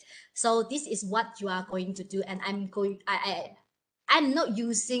better. So this is what you are going to do. And I'm not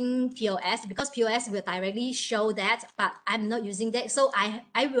using POS, because POS will directly show that, but I'm not using that. So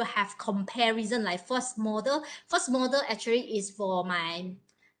I will have comparison like first model. First model actually is for my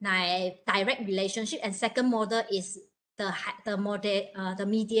direct relationship, and second model is the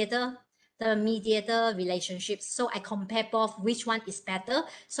mediator relationships. So I compare both, which one is better.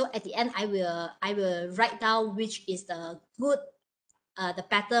 So at the end, I will write down which is the good, the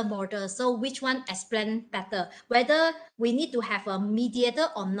better model. So which one explain better, whether we need to have a mediator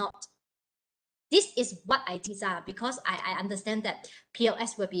or not. This is what I desire, because I understand that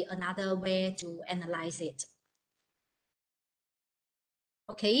PLS will be another way to analyze it.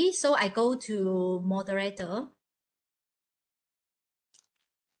 Okay, so I go to moderator.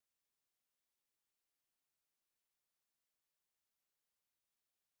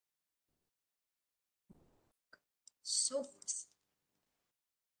 So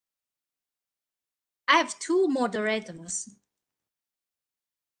I have 2 moderators.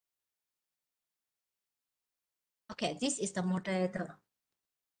 Okay, this is the moderator.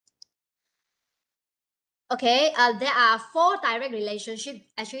 Okay, there are 4 direct relationships.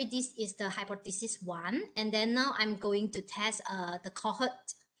 Actually, this is the hypothesis 1. And then now I'm going to test the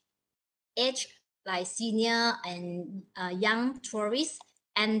cohort age, like senior and young tourists,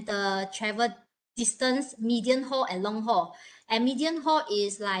 and the travel distance, median haul and long haul. And median haul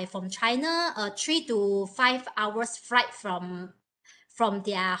is like from China, 3 to 5 hours flight from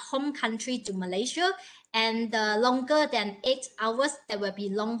their home country to Malaysia, and longer than 8 hours, that will be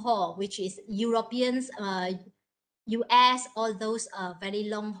long haul, which is Europeans, US, all those very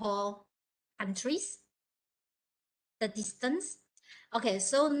long haul countries, the distance. Okay,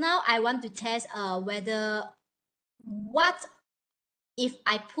 so now I want to test whether what if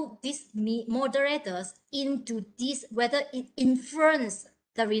I put these moderators into this, whether it influence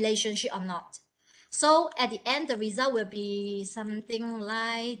the relationship or not. So at the end, the result will be something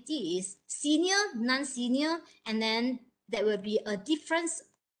like this: senior, non-senior, and then there will be a difference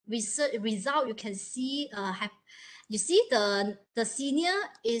result. You can see you see the senior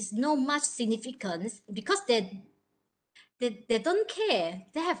is no much significance because they don't care.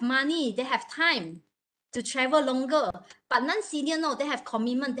 They have money, they have time to travel longer. But non-senior, no, they have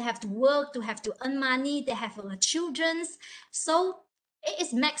commitment, they have to work, to have to earn money, they have children. So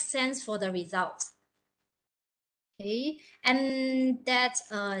it makes sense for the results. Okay, and that's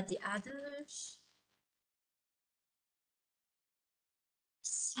the others.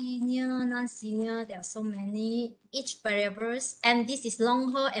 Senior, non-senior, there are so many, each variables, and this is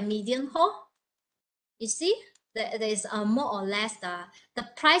long haul and medium haul. You see, there is more or less the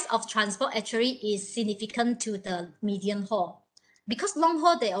price of transport actually is significant to the medium haul, because long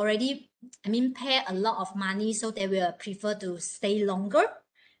haul they already, pay a lot of money, so they will prefer to stay longer,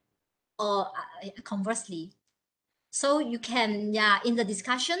 or conversely. So you can, in the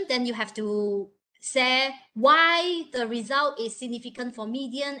discussion, then you have to say why the result is significant for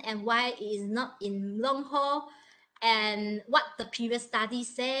median and why it is not in long haul, and what the previous study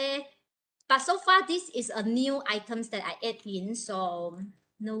say. But so far, this is a new items that I add in, so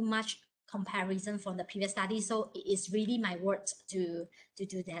no much comparison from the previous study. So it is really my work to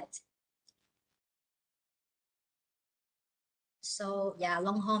do that. So yeah,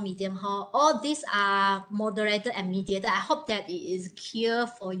 long haul, medium haul, all these are moderated and mediated. I hope that it is clear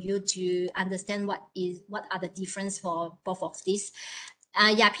for you to understand what are the difference for both of these.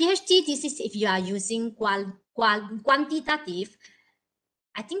 PhD, this is if you are using quantitative.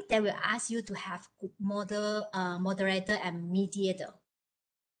 I think they will ask you to have moderator and mediator.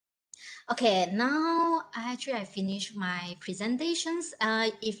 Okay, now actually I finished my presentations.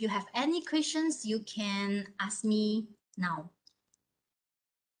 If you have any questions, you can ask me now.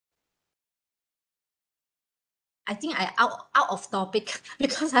 I think I out of topic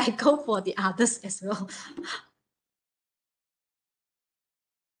because I go for the others as well.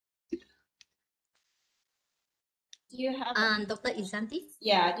 Do you have Dr. Isanti?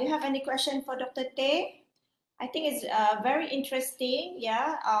 Yeah, do you have any question for Dr. Tay? I think it's very interesting.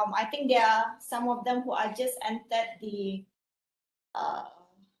 Yeah, I think there are some of them who are just entered the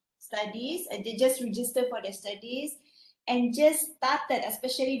studies, they just registered for their studies and just started,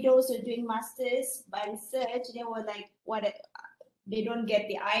 especially those who are doing masters by research. They were like, what? They don't get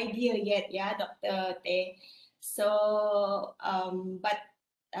the idea yet, yeah, Dr. Tay. So, but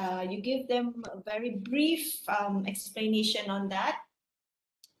you give them a very brief explanation on that,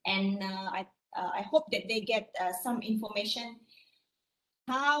 and I hope that they get some information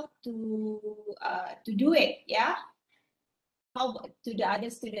how to do it, yeah. How to the other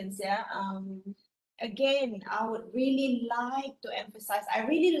students, yeah. Again, I would really like to emphasize. I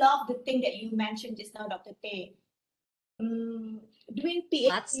really love the thing that you mentioned just now, Dr. Tay. Doing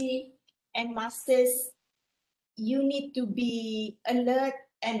PhD and masters, you need to be alert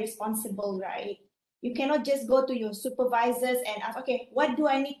and responsible, right? You cannot just go to your supervisors and ask, okay, what do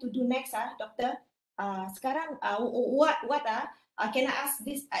I need to do next, doctor? Sekarang, can I ask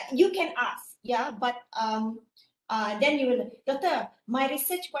this? You can ask, yeah, but then you will, doctor, my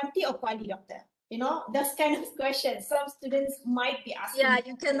research quanti or quali, doctor? You know, those kind of questions. Some students might be asking. Yeah,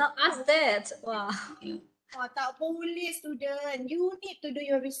 you cannot ask that. Wow. Tak boleh, student. You need to do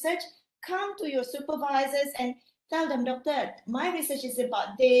your research. Come to your supervisors and tell them, doctor, my research is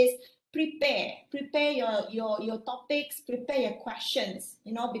about this. Prepare your topics, prepare your questions,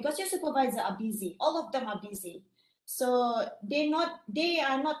 you know, because your supervisors are busy. All of them are busy. So they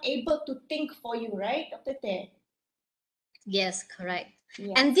are not able to think for you, right, Dr. Tay? Yes, correct.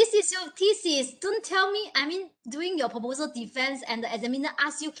 Yes. And this is your thesis. Don't tell me, doing your proposal defense and the examiner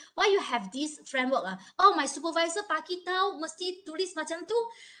asks you why you have this framework. Oh, my supervisor bagi tahu mesti tulis macam tu.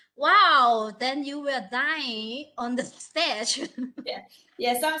 Wow, then you will die on the stage.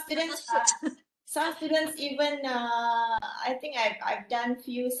 Yeah, some students even I think I've done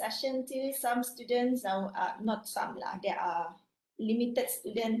few sessions too. Some students are not some lah. There are limited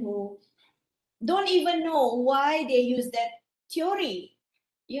students who don't even know why they use that theory,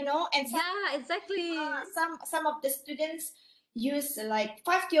 you know. And some, yeah, exactly. Some of the students use like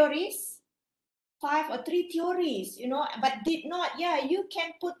 5 theories, 5 or 3 theories, you know, but did not. Yeah, you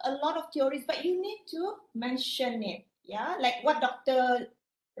can put a lot of theories, but you need to mention it. Yeah, like what Dr.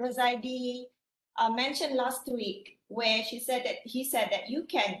 Rosaidi mentioned last week, where he said that you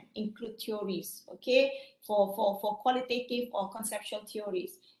can include theories, okay, for qualitative or conceptual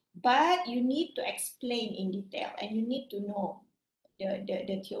theories, but you need to explain in detail and you need to know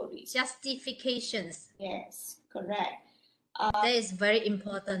the theories. Justifications. Yes, correct. That is very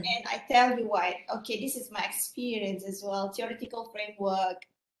important. And I tell you what, okay, this is my experience as well. Theoretical framework,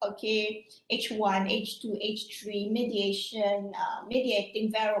 okay, H1, H2, H3, mediation,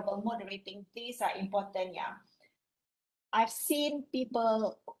 mediating, variable, moderating, these are important, yeah. I've seen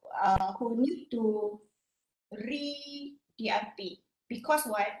people who need to re-DRP. Because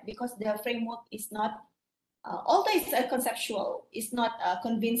what? Because the framework is not, although it's conceptual, it's not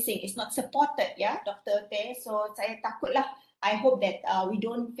convincing, it's not supported, yeah, Dr. Teh. So saya takut lah. I hope that we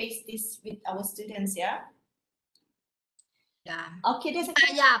don't face this with our students, yeah. Yeah. Okay, there's a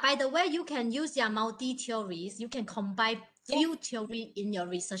yeah. By the way, you can use your multi theories. You can combine few theory in your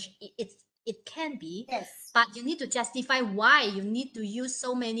research. It can be, yes, but you need to justify why you need to use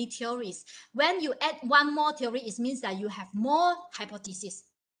so many theories. When you add one more theory, it means that you have more hypotheses.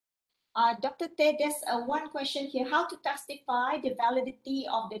 Dr. Teh, there's one question here: how to justify the validity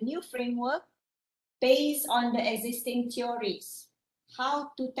of the new framework based on the existing theories? How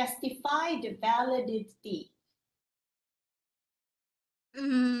to testify the validity?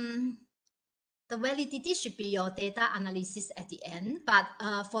 The validity should be your data analysis at the end, but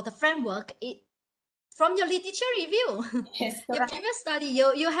for the framework, from your literature review. Yes, your previous study,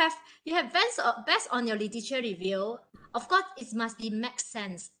 you have based on your literature review. Of course, it must be make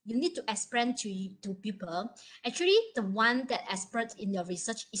sense. You need to explain to people. Actually, the one that expert in your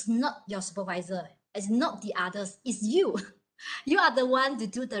research is not your supervisor. It's not the others. It's you. You are the one to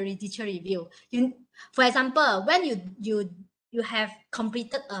do the literature review. For example, when you have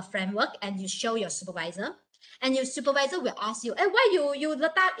completed a framework and you show your supervisor, and your supervisor will ask you, why you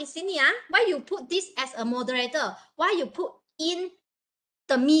letak di sini ah? Why you put this as a moderator? Why you put in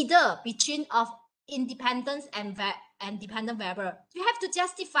the middle between of independence and dependent variable? You have to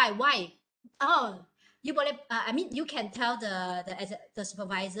justify why. Oh, you boleh, I mean, you can tell the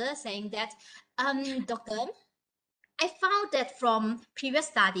supervisor saying that, doctor, I found that from previous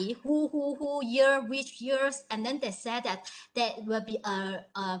study, who year, which years, and then they said that there will be a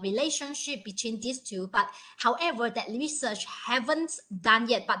relationship between these two. But however, that research haven't done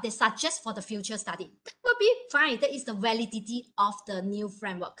yet, but they suggest for the future study. That will be fine. That is the validity of the new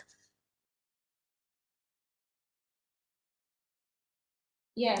framework.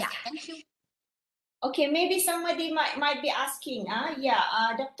 Yes. Yeah, thank you. Okay, maybe somebody might be asking,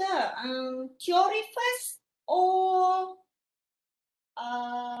 doctor, theory first or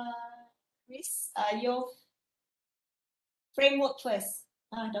your framework first?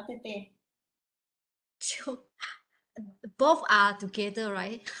 Dr. Teh. Both are together,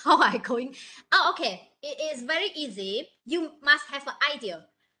 right? How are I going? Oh, okay. It is very easy. You must have an idea.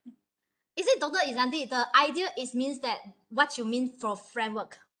 Is it, Dr. Izandi? The idea is means that what you mean for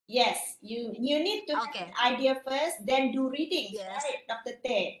framework. Yes, you need to have an idea first, then do readings, right, Dr.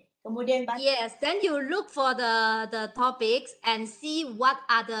 Teh? Kemudian yes, then you look for the topics and see what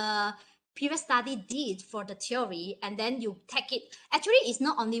are the previous study did for the theory, and then you take it. Actually, it's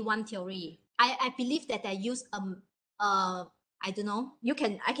not only one theory. I believe that I use I don't know.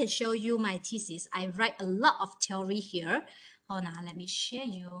 I can show you my thesis. I write a lot of theory here. Hold on, let me share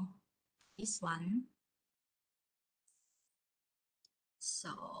you this one. So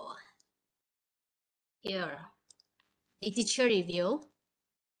here, literature review.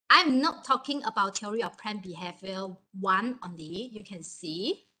 I'm not talking about theory of planned behavior 1 only. You can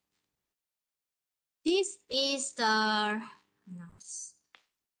see. This is the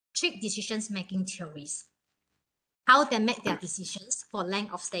trick decisions making theories. How they make their decisions for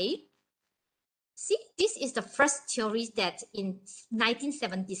length of stay. See, this is the first theory that in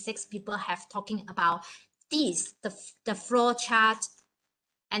 1976 people have talking about this, the flow chart.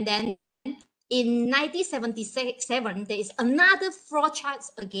 And then in 1977, there is another flow chart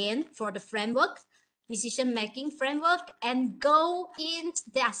again for the framework, decision-making framework, and go in,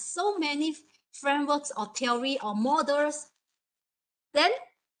 there are so many frameworks or theory or models. Then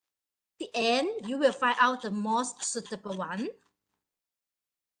the end, you will find out the most suitable one.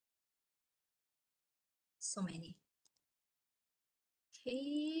 So many.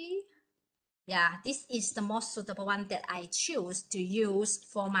 Okay. Yeah, this is the most suitable one that I choose to use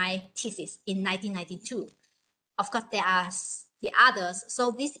for my thesis in 1992. Of course, there are the others.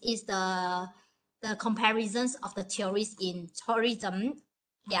 So this is the comparisons of the theories in tourism.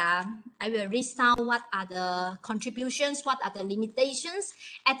 Yeah, I will list down what are the contributions, what are the limitations.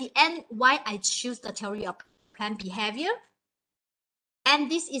 At the end, why I choose the theory of planned behavior.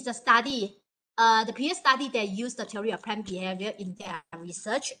 And this is a study the previous study, they used the theory of planned behavior in their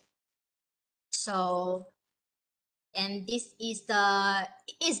research. So, and this is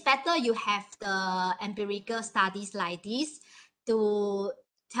it's better you have the empirical studies like this to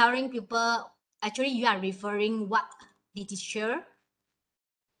telling people, actually you are referring what literature.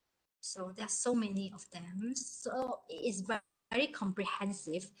 So there's so many of them. So it is very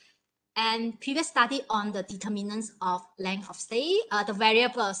comprehensive. And previous study on the determinants of length of stay, the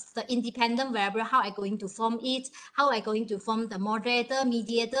variables, the independent variable, how I going to form it, how I going to form the moderator,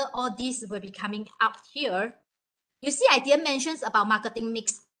 mediator, all these will be coming up here. You see, I didn't mention about marketing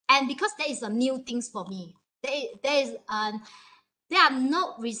mix, and because there is a new things for me. There are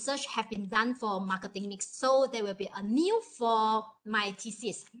no research have been done for marketing mix, so there will be a new for my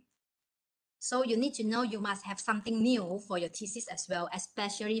thesis. So you need to know you must have something new for your thesis as well,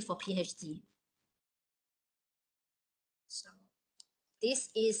 especially for PhD. So this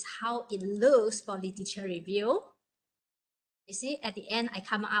is how it looks for literature review. You see, at the end, I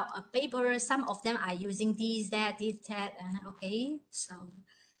come out a paper. Some of them are using this, that, okay. So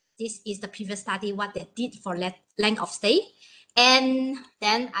this is the previous study, what they did for length of stay. And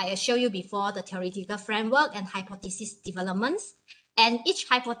then I show you before the theoretical framework and hypothesis developments. And each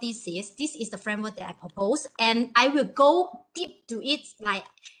hypothesis, this is the framework that I propose. And I will go deep to it, like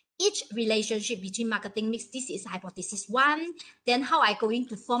each relationship between marketing mix. This is hypothesis 1. Then how I going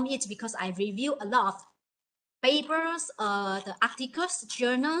to form it, because I review a lot of papers, the articles,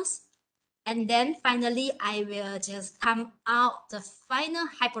 journals. And then finally, I will just come out the final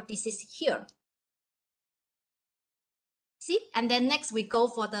hypothesis here. See, and then next we go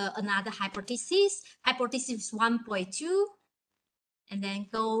for the another hypothesis, hypothesis 1.2, and then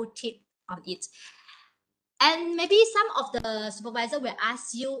go tip on it. And maybe some of the supervisor will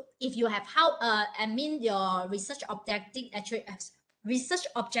ask you if you have your research objective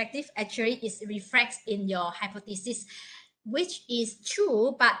actually is reflects in your hypothesis, which is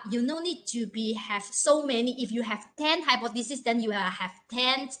true, but you no need to have so many. If you have 10 hypotheses, then you have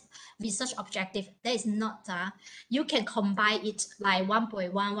 10 research objective. That is not, you can combine it like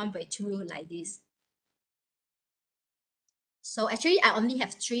 1.1, 1.2 like this. So actually, I only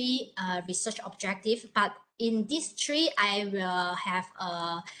have 3 research objectives, but in these 3, I will have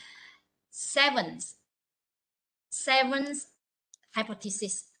 7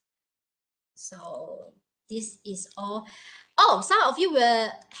 hypotheses. So this is all. Oh, some of you will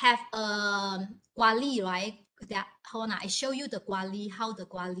have quali, right? That, hold on, I show you the quali, how the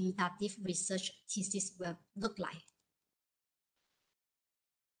qualitative research thesis will look like.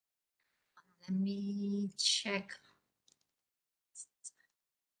 Let me check.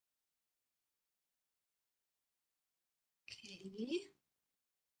 Okay.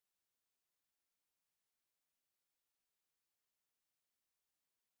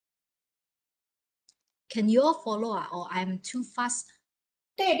 Can you all follow, or I'm too fast?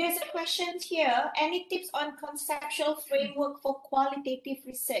 There's a question here. Any tips on conceptual framework for qualitative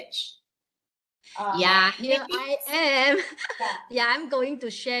research? Yeah, here I am. Yeah. I'm going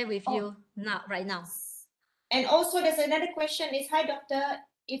to share with you right now. And also there's another question is, hi doctor,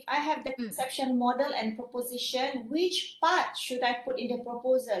 if I have the conception model and proposition, which part should I put in the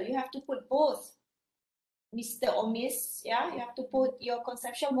proposal? You have to put both, Mr. or Miss. Yeah, you have to put your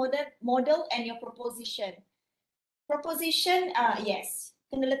conceptual model and your proposition. Proposition, yes.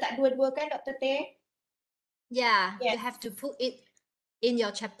 Kena letak dua-dua kan, Dr. Teh? Yeah, yes. You have to put it in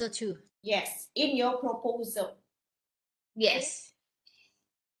your chapter 2. Yes, in your proposal. Yes.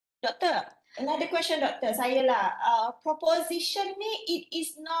 Okay. Doctor, another question, Doctor. Saya lah, proposition ni, it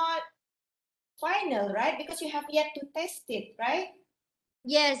is not final, right? Because you have yet to test it, right?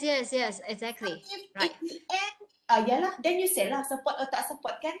 Yes, exactly. If the end, yalah, then you say lah, support or tak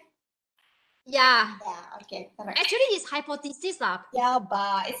support kan? Yeah. Yeah, okay, correct. Actually, it's hypothesis lah. Yeah,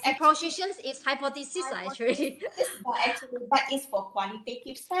 but it's propositions is hypothesis actually. But it's for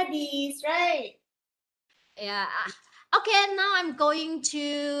quantitative studies, right? Yeah. Okay, now I'm going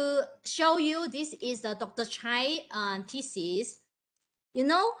to show you. This is the Dr. Chai thesis. You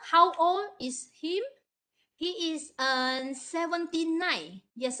know how old is him? He is 79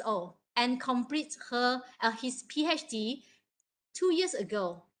 years old and completes his PhD 2 years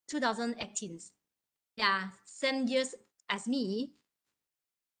ago, 2018. Yeah, same years as me.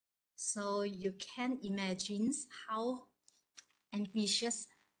 So you can imagine how ambitious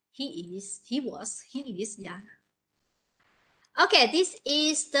he is. He is, yeah. Okay, this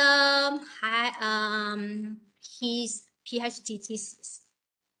is the his PhD thesis.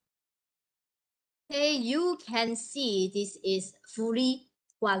 Okay, you can see this is fully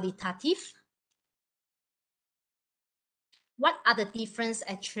qualitative. What are the difference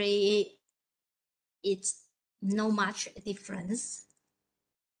actually it's no much difference.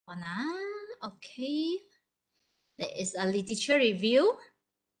 Okay. There is a literature review.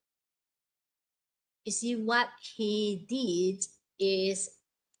 You see what he did is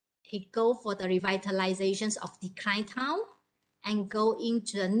he go for the revitalizations of declined town and go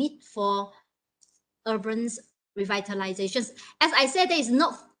into the need for urban revitalizations. As I said, there is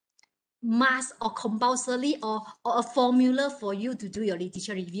no must or compulsory or a formula for you to do your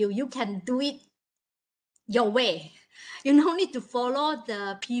literature review. You can do it your way. You don't need to follow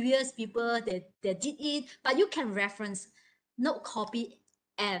the previous people that did it, but you can reference, not copy,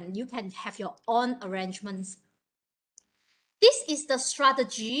 and you can have your own arrangements. This is the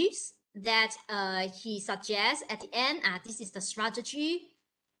strategies that he suggests at the end. This is the strategy.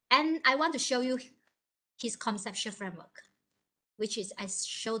 And I want to show you his conceptual framework, which is I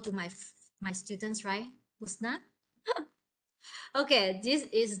show to my students, right? Husna? Okay, this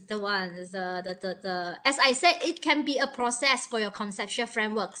is the one. As I said, it can be a process for your conceptual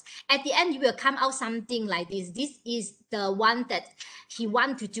frameworks. At the end, you will come out something like this. This is the one that he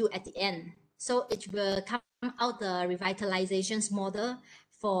want to do at the end. So it will come out the revitalizations model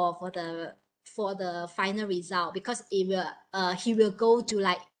for the final result, because it will he will go to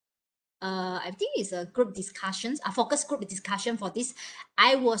like I think it's a group discussions, a focus group discussion for this.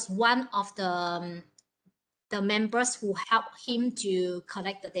 I was one of the members who helped him to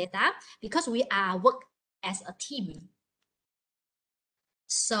collect the data, because we are work as a team.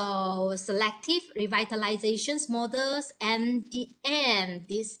 So selective revitalizations models, and the end,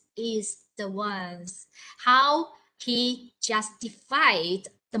 this is the ones how he justified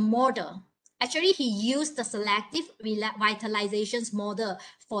the model. Actually, he used the selective revitalizations model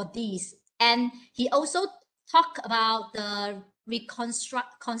for this, and he also talked about the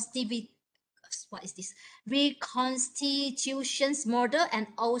reconstitutions model, and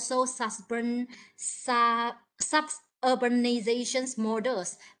also suburbanizations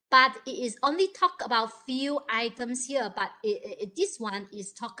models. But it is only talk about few items here, but this one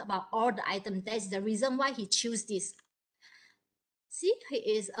is talk about all the items. That's the reason why he chose this. See, it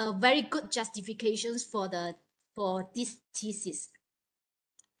is a very good justifications for this thesis.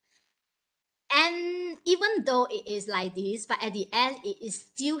 And even though it is like this, but at the end, it is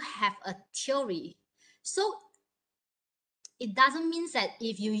still have a theory. So it doesn't mean that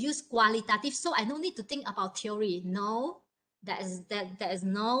if you use qualitative, so I don't need to think about theory. No, that is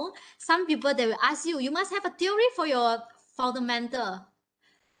no. Some people, they will ask you, you must have a theory for your fundamental.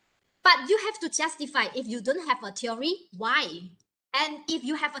 But you have to justify. If you don't have a theory, why? And if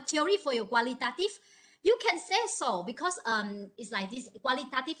you have a theory for your qualitative, you can say so, because it's like this.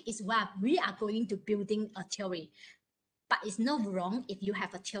 Qualitative is where we are going to building a theory. But it's not wrong if you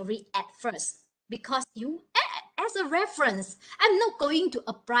have a theory at first, because you, as a reference, I'm not going to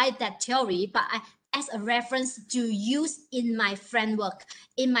apply that theory, but as a reference to use in my framework,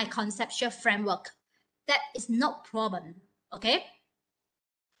 in my conceptual framework. That is no problem. Okay.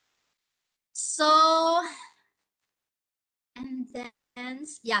 So, and then,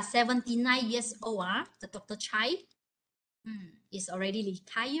 yeah, 79 years old, the Dr. Chai is already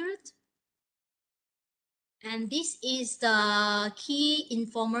retired. And this is the key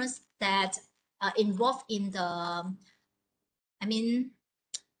informers that are involved in the,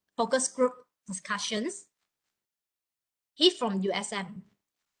 focus group discussions. He's from USM.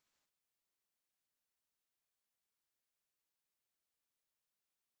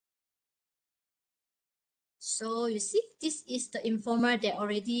 So you see, this is the informer. They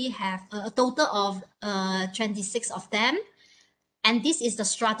already have a total of 26 of them. And this is the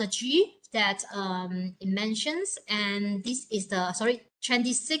strategy that it mentions. And this is the,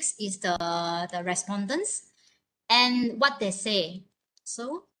 26 is the respondents and what they say.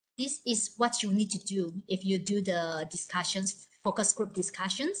 So this is what you need to do if you do the discussions, focus group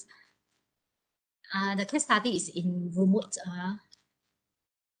discussions. The case study is in remote.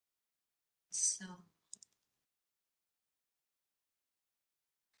 So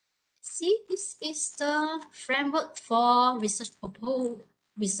see, this is the framework for research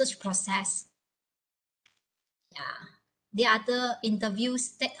process. Yeah, the other interview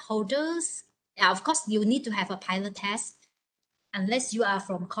stakeholders. Yeah, of course, you need to have a pilot test. Unless you are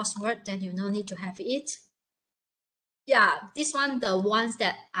from coursework, then you no need to have it. Yeah, this one, the ones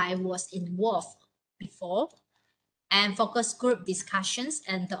that I was involved before, and focus group discussions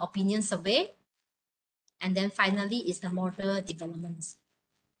and the opinion survey. And then finally is the model development.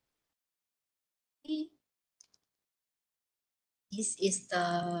 This is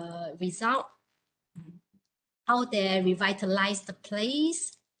the result, how they revitalize the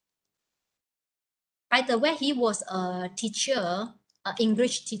place. By the way, he was a teacher, an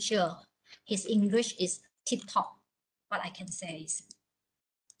English teacher. his English is tip top. What I can say is.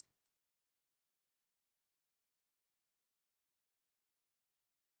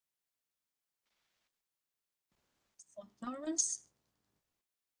 For Lawrence,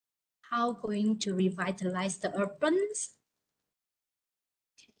 how going to revitalize the urbans?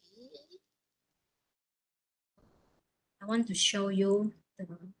 Okay. I want to show you the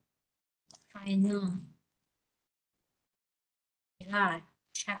final. Yeah,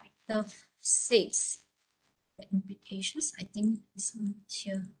 chapter 6. The implications, I think this one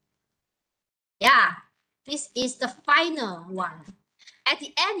here. Yeah, this is the final one. At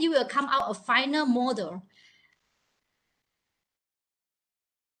the end, you will come out a final model.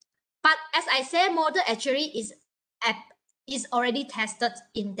 But as I said, model actually is already tested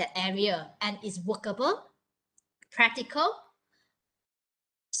in that area and is workable, practical.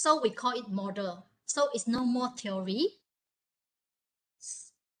 So we call it model. So it's no more theory.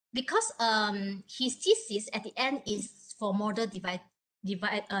 Because his thesis at the end is for model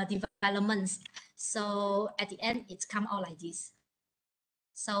developments. So at the end, it's come out like this.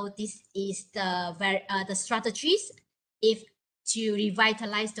 So this is the strategies if to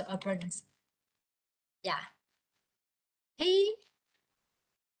revitalize the urbans. Yeah. Hey,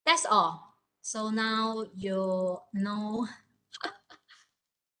 that's all. So now you know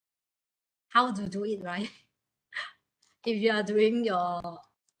how to do it, right? If you are doing your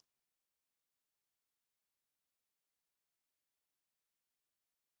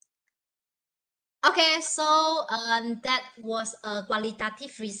okay, so that was a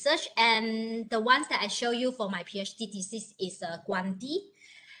qualitative research, and the ones that I show you for my PhD thesis is quanti.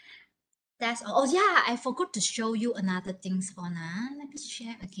 That's all. Oh yeah, I forgot to show you another things for now. Let me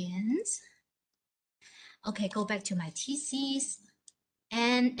share again. Okay, go back to my thesis,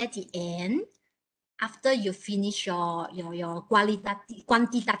 and at the end, after you finish your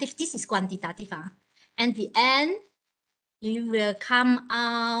quantitative, this is quantitative, and the end, you will come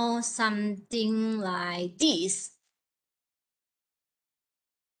out something like this.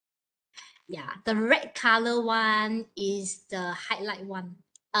 Yeah, the red color one is the highlight one.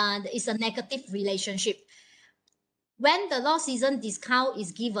 It's a negative relationship. When the low season discount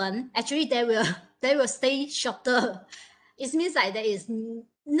is given, actually they will stay shorter. It means like there is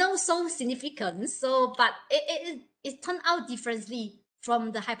no so significance. So, but it turned out differently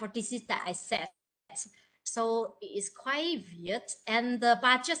from the hypothesis that I set. So it is quite weird, and the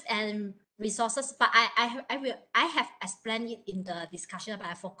budgets and resources. But I have explained it in the discussion, but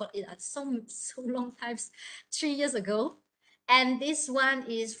I forgot it so long times, 3 years ago. And this one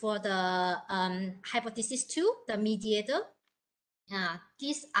is for the hypothesis 2, the mediator.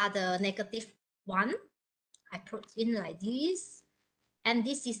 These are the negative one. I put in like this. And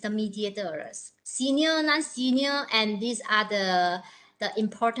this is the mediators, senior, non-senior, and these are the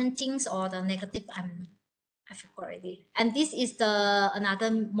important things or the negative. I forgot already. And this is the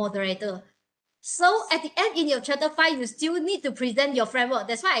another moderator. So at the end in your chapter 5, you still need to present your framework.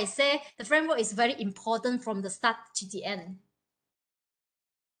 That's why I say the framework is very important from the start to the end.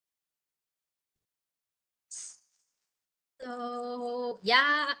 So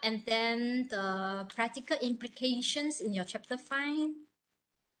yeah, and then the practical implications in your chapter 5.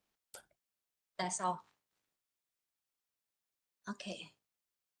 That's all. Okay.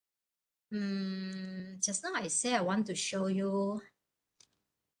 Just now I say I want to show you.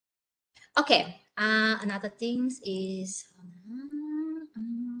 Okay. Another thing is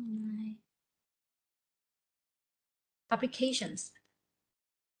publications,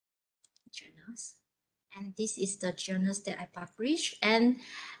 journals, and this is the journals that I publish, and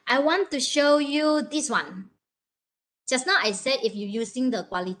I want to show you this one. Just now I said if you're using the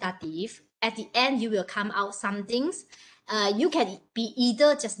qualitative, at the end you will come out some things. You can be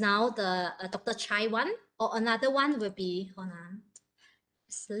either just now the Dr. Chai one, or another one will be, hold on,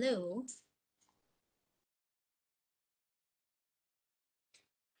 slow.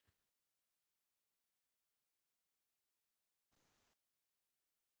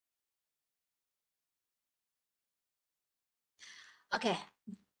 Okay.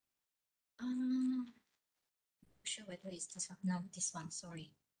 Sure whether it's this one. No, this one,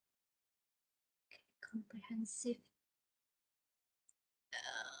 sorry. Okay, comprehensive.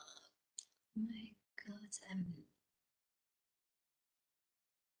 My God, I'm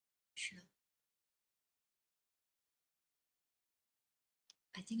sure.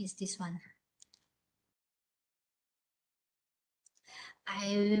 I think it's this one.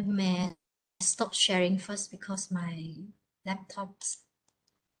 I may stop sharing first because my laptop's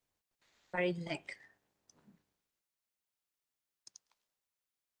very lag.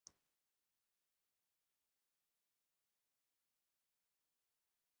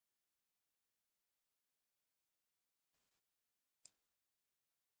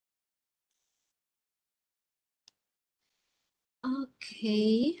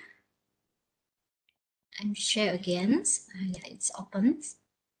 Okay. I'm share again. Yeah, it's open.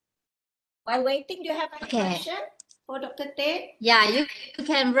 While waiting, do you have any Okay. question for Dr. Tate? Yeah, you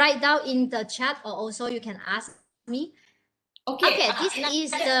can write down in the chat or also you can ask me. Okay, Okay, this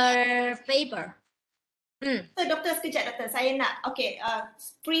is the paper. So, doktor, sekejap doktor. Saya nak, okay,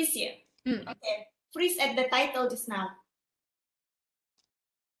 freeze here. Okay, freeze at the title just now.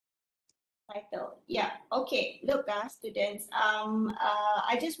 Title, yeah. Okay, look, students.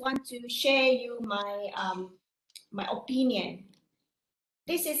 I just want to share you my my opinion.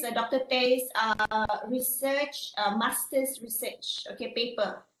 This is Dr. Tay's research, master's research, okay,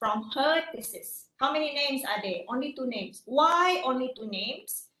 paper from her thesis. How many names are there? Only 2 names. Why only 2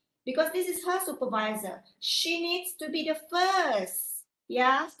 names? Because this is her supervisor. She needs to be the first.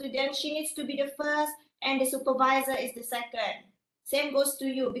 Yeah, student, she needs to be the first and the supervisor is the second. Same goes to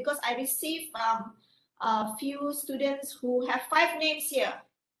you because I received a few students who have 5 names here.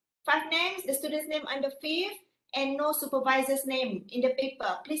 5 names, the student's name under 5th, and no supervisor's name in the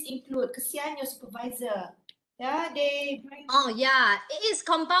paper. Please include. Kesian your supervisor. Yeah, they bring. Oh yeah, it is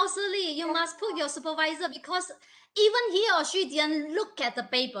compulsory. You must put your supervisor because even he or she didn't look at the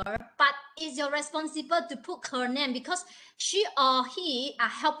paper, but it's your responsible to put her name because she or he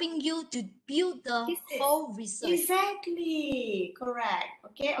are helping you to build the whole research. Exactly, correct.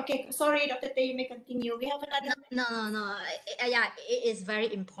 Okay, okay. Sorry, Dr. Tay, you may continue. We have another. No. Yeah, it is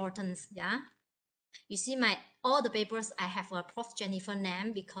very important. Yeah. You see all the papers I have a Prof. Jennifer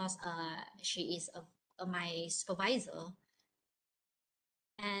name because she is my supervisor.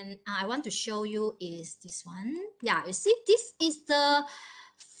 And I want to show you is this one. Yeah, you see, this is the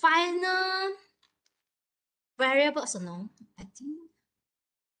final variables. No, I think.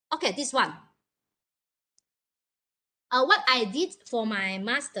 Okay, this one. What I did for my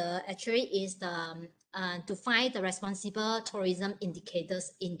master actually is the to find the responsible tourism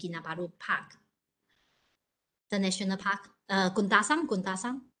indicators in Kinabalu Park, the national park. Guntasang,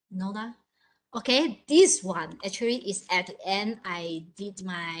 you know that? Okay, this one actually is at the end. I did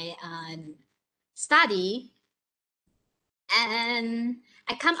my study, and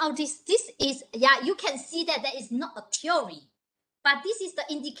I come out this is, yeah, you can see that there is not a theory, but this is the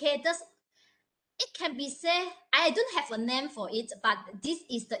indicators. It can be said, I don't have a name for it, but this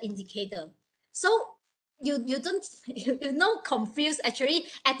is the indicator. So you don't confused. Actually,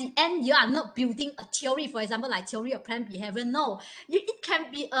 at the end, you are not building a theory, for example, like theory of plant behavior. No, it can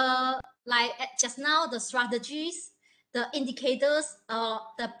be like just now the strategies, the indicators,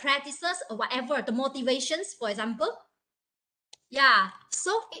 the practices, or whatever, the motivations, for example. Yeah,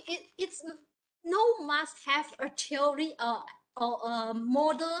 so it's no must have a theory or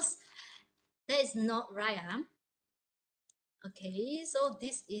models. That is not right. Okay, so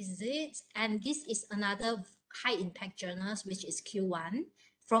this is it, and this is another high impact journals, which is Q1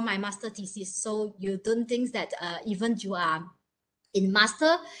 from my master thesis. So you don't think that even you are in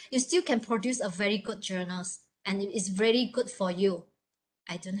master, you still can produce a very good journals, and it is very good for you.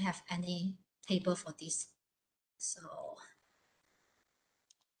 I don't have any table for this, so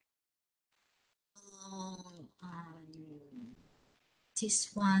this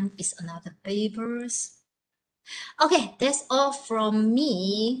one is another papers. Okay, that's all from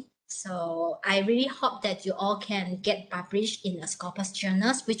me. So I really hope that you all can get published in a Scopus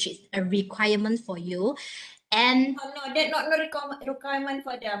journals, which is a requirement for you. And no, that's not requirement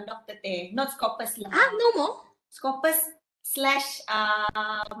for them, Dr. Tay. Not Scopus. no more. Scopus /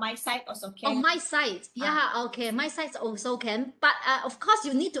 my site also can. Oh, my site. Yeah, okay. My site also can. But of course,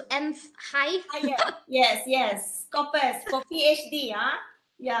 you need to aim high. Higher. Yes. Scopus for PhD,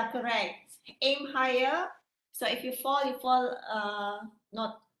 Yeah, correct. Aim higher. So if you fall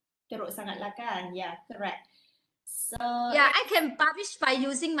not teruk sangat lah kan. Yeah, correct. So yeah, I can publish by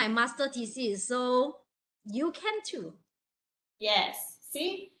using my master thesis. So you can too. Yes.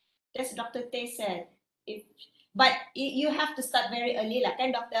 See, that's Dr. Tay said. But you have to start very early lah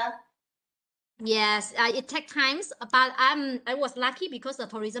kan, doctor? Yes, it takes times, but I was lucky because the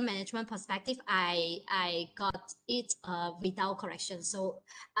tourism management perspective, I got it without correction. So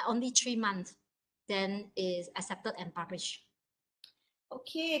only 3 months, then is accepted and published.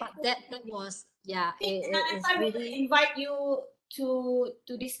 Okay. But Cool. that was, yeah, Another is time we will really. invite you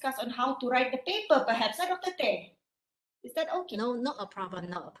to discuss on how to write the paper, perhaps, Dr. Tay? Is that okay? No, not a problem,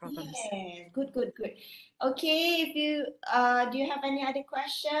 not a problem. Yes, good. Okay, if you do you have any other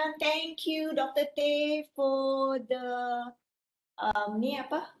question? Thank you, Dr. Tay, for the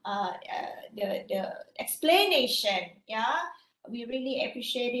the explanation. Yeah, we really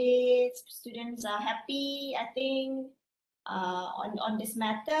appreciate it. Students are happy, I think, on this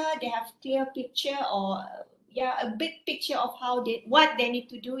matter. They have clear picture or a big picture of what they need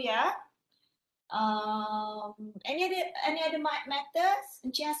to do. Yeah. Any other matters?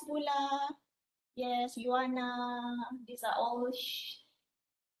 Jazz Bula, yes, Yuana. These are all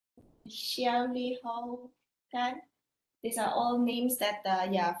Shirley Ho, kan? These are all names that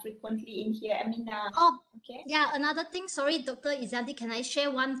frequently in here. Amina. Oh, okay. Yeah, another thing. Sorry, Dr. Izanti, can I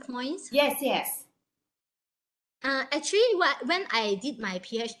share one point? Yes. Actually, when I did my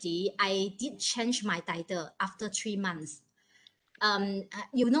PhD, I did change my title after 3 months.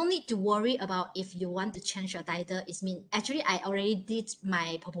 You no need to worry about if you want to change your title. It means actually I already did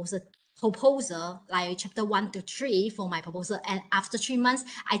my proposal like chapter 1 to 3 for my proposal, and after 3 months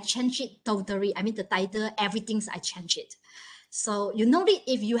I changed it totally. I mean the title, everything I changed it. So you know that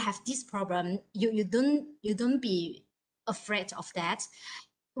if you have this problem, you don't be afraid of that.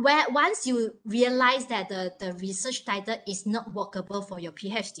 Where once you realize that the research title is not workable for your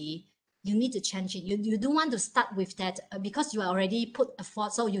PhD, you need to change it. You don't want to start with that because you already put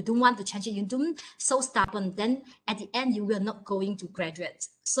effort, so you don't want to change it. You don't so stubborn. Then at the end, you will not going to graduate.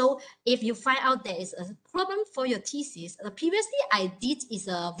 So if you find out there is a problem for your thesis, previously I did is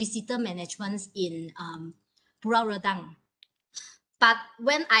a visitor management in Pulau Redang. But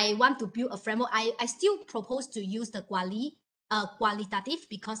when I want to build a framework, I still propose to use the qualitative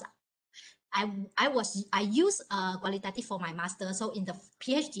because I use qualitative for my master. So in the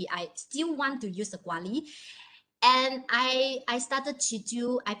PhD, I still want to use the quali. And I started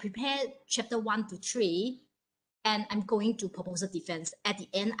to I prepared chapter 1 to 3, and I'm going to proposal defense. At the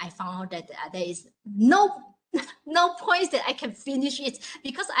end, I found out that there is no points that I can finish it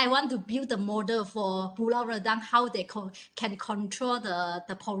because I want to build a model for Pulau Redang, how they can control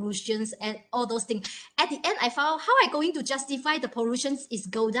the pollutions and all those things. At the end, I found how I going to justify the pollutions is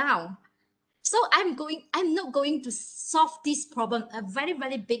go down. So I'm not going to solve this problem, a very,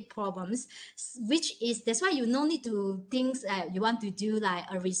 very big problems, which is, that's why you no need to think you want to do like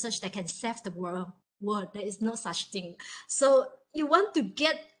a research that can save the world. There is no such thing. So you want to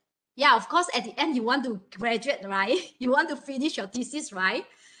get, of course, at the end, you want to graduate, right? You want to finish your thesis, right?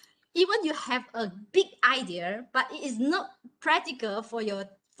 Even you have a big idea, but it is not practical for your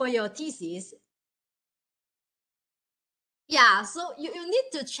thesis. Yeah, so you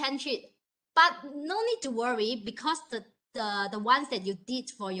need to change it, but no need to worry because the ones that you did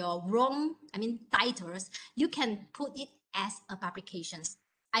for your wrong, I mean titles, you can put it as a publications.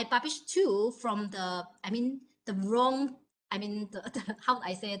 I published 2 from the wrong, how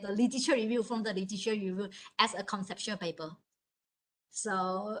I say, the literature review, from the literature review as a conceptual paper.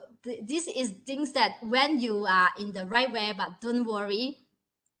 So this is things that when you are in the right way, but don't worry,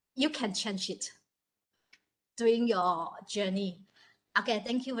 you can change it during your journey. Okay,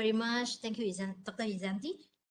 thank you very much. Thank you, Dr. Izanti.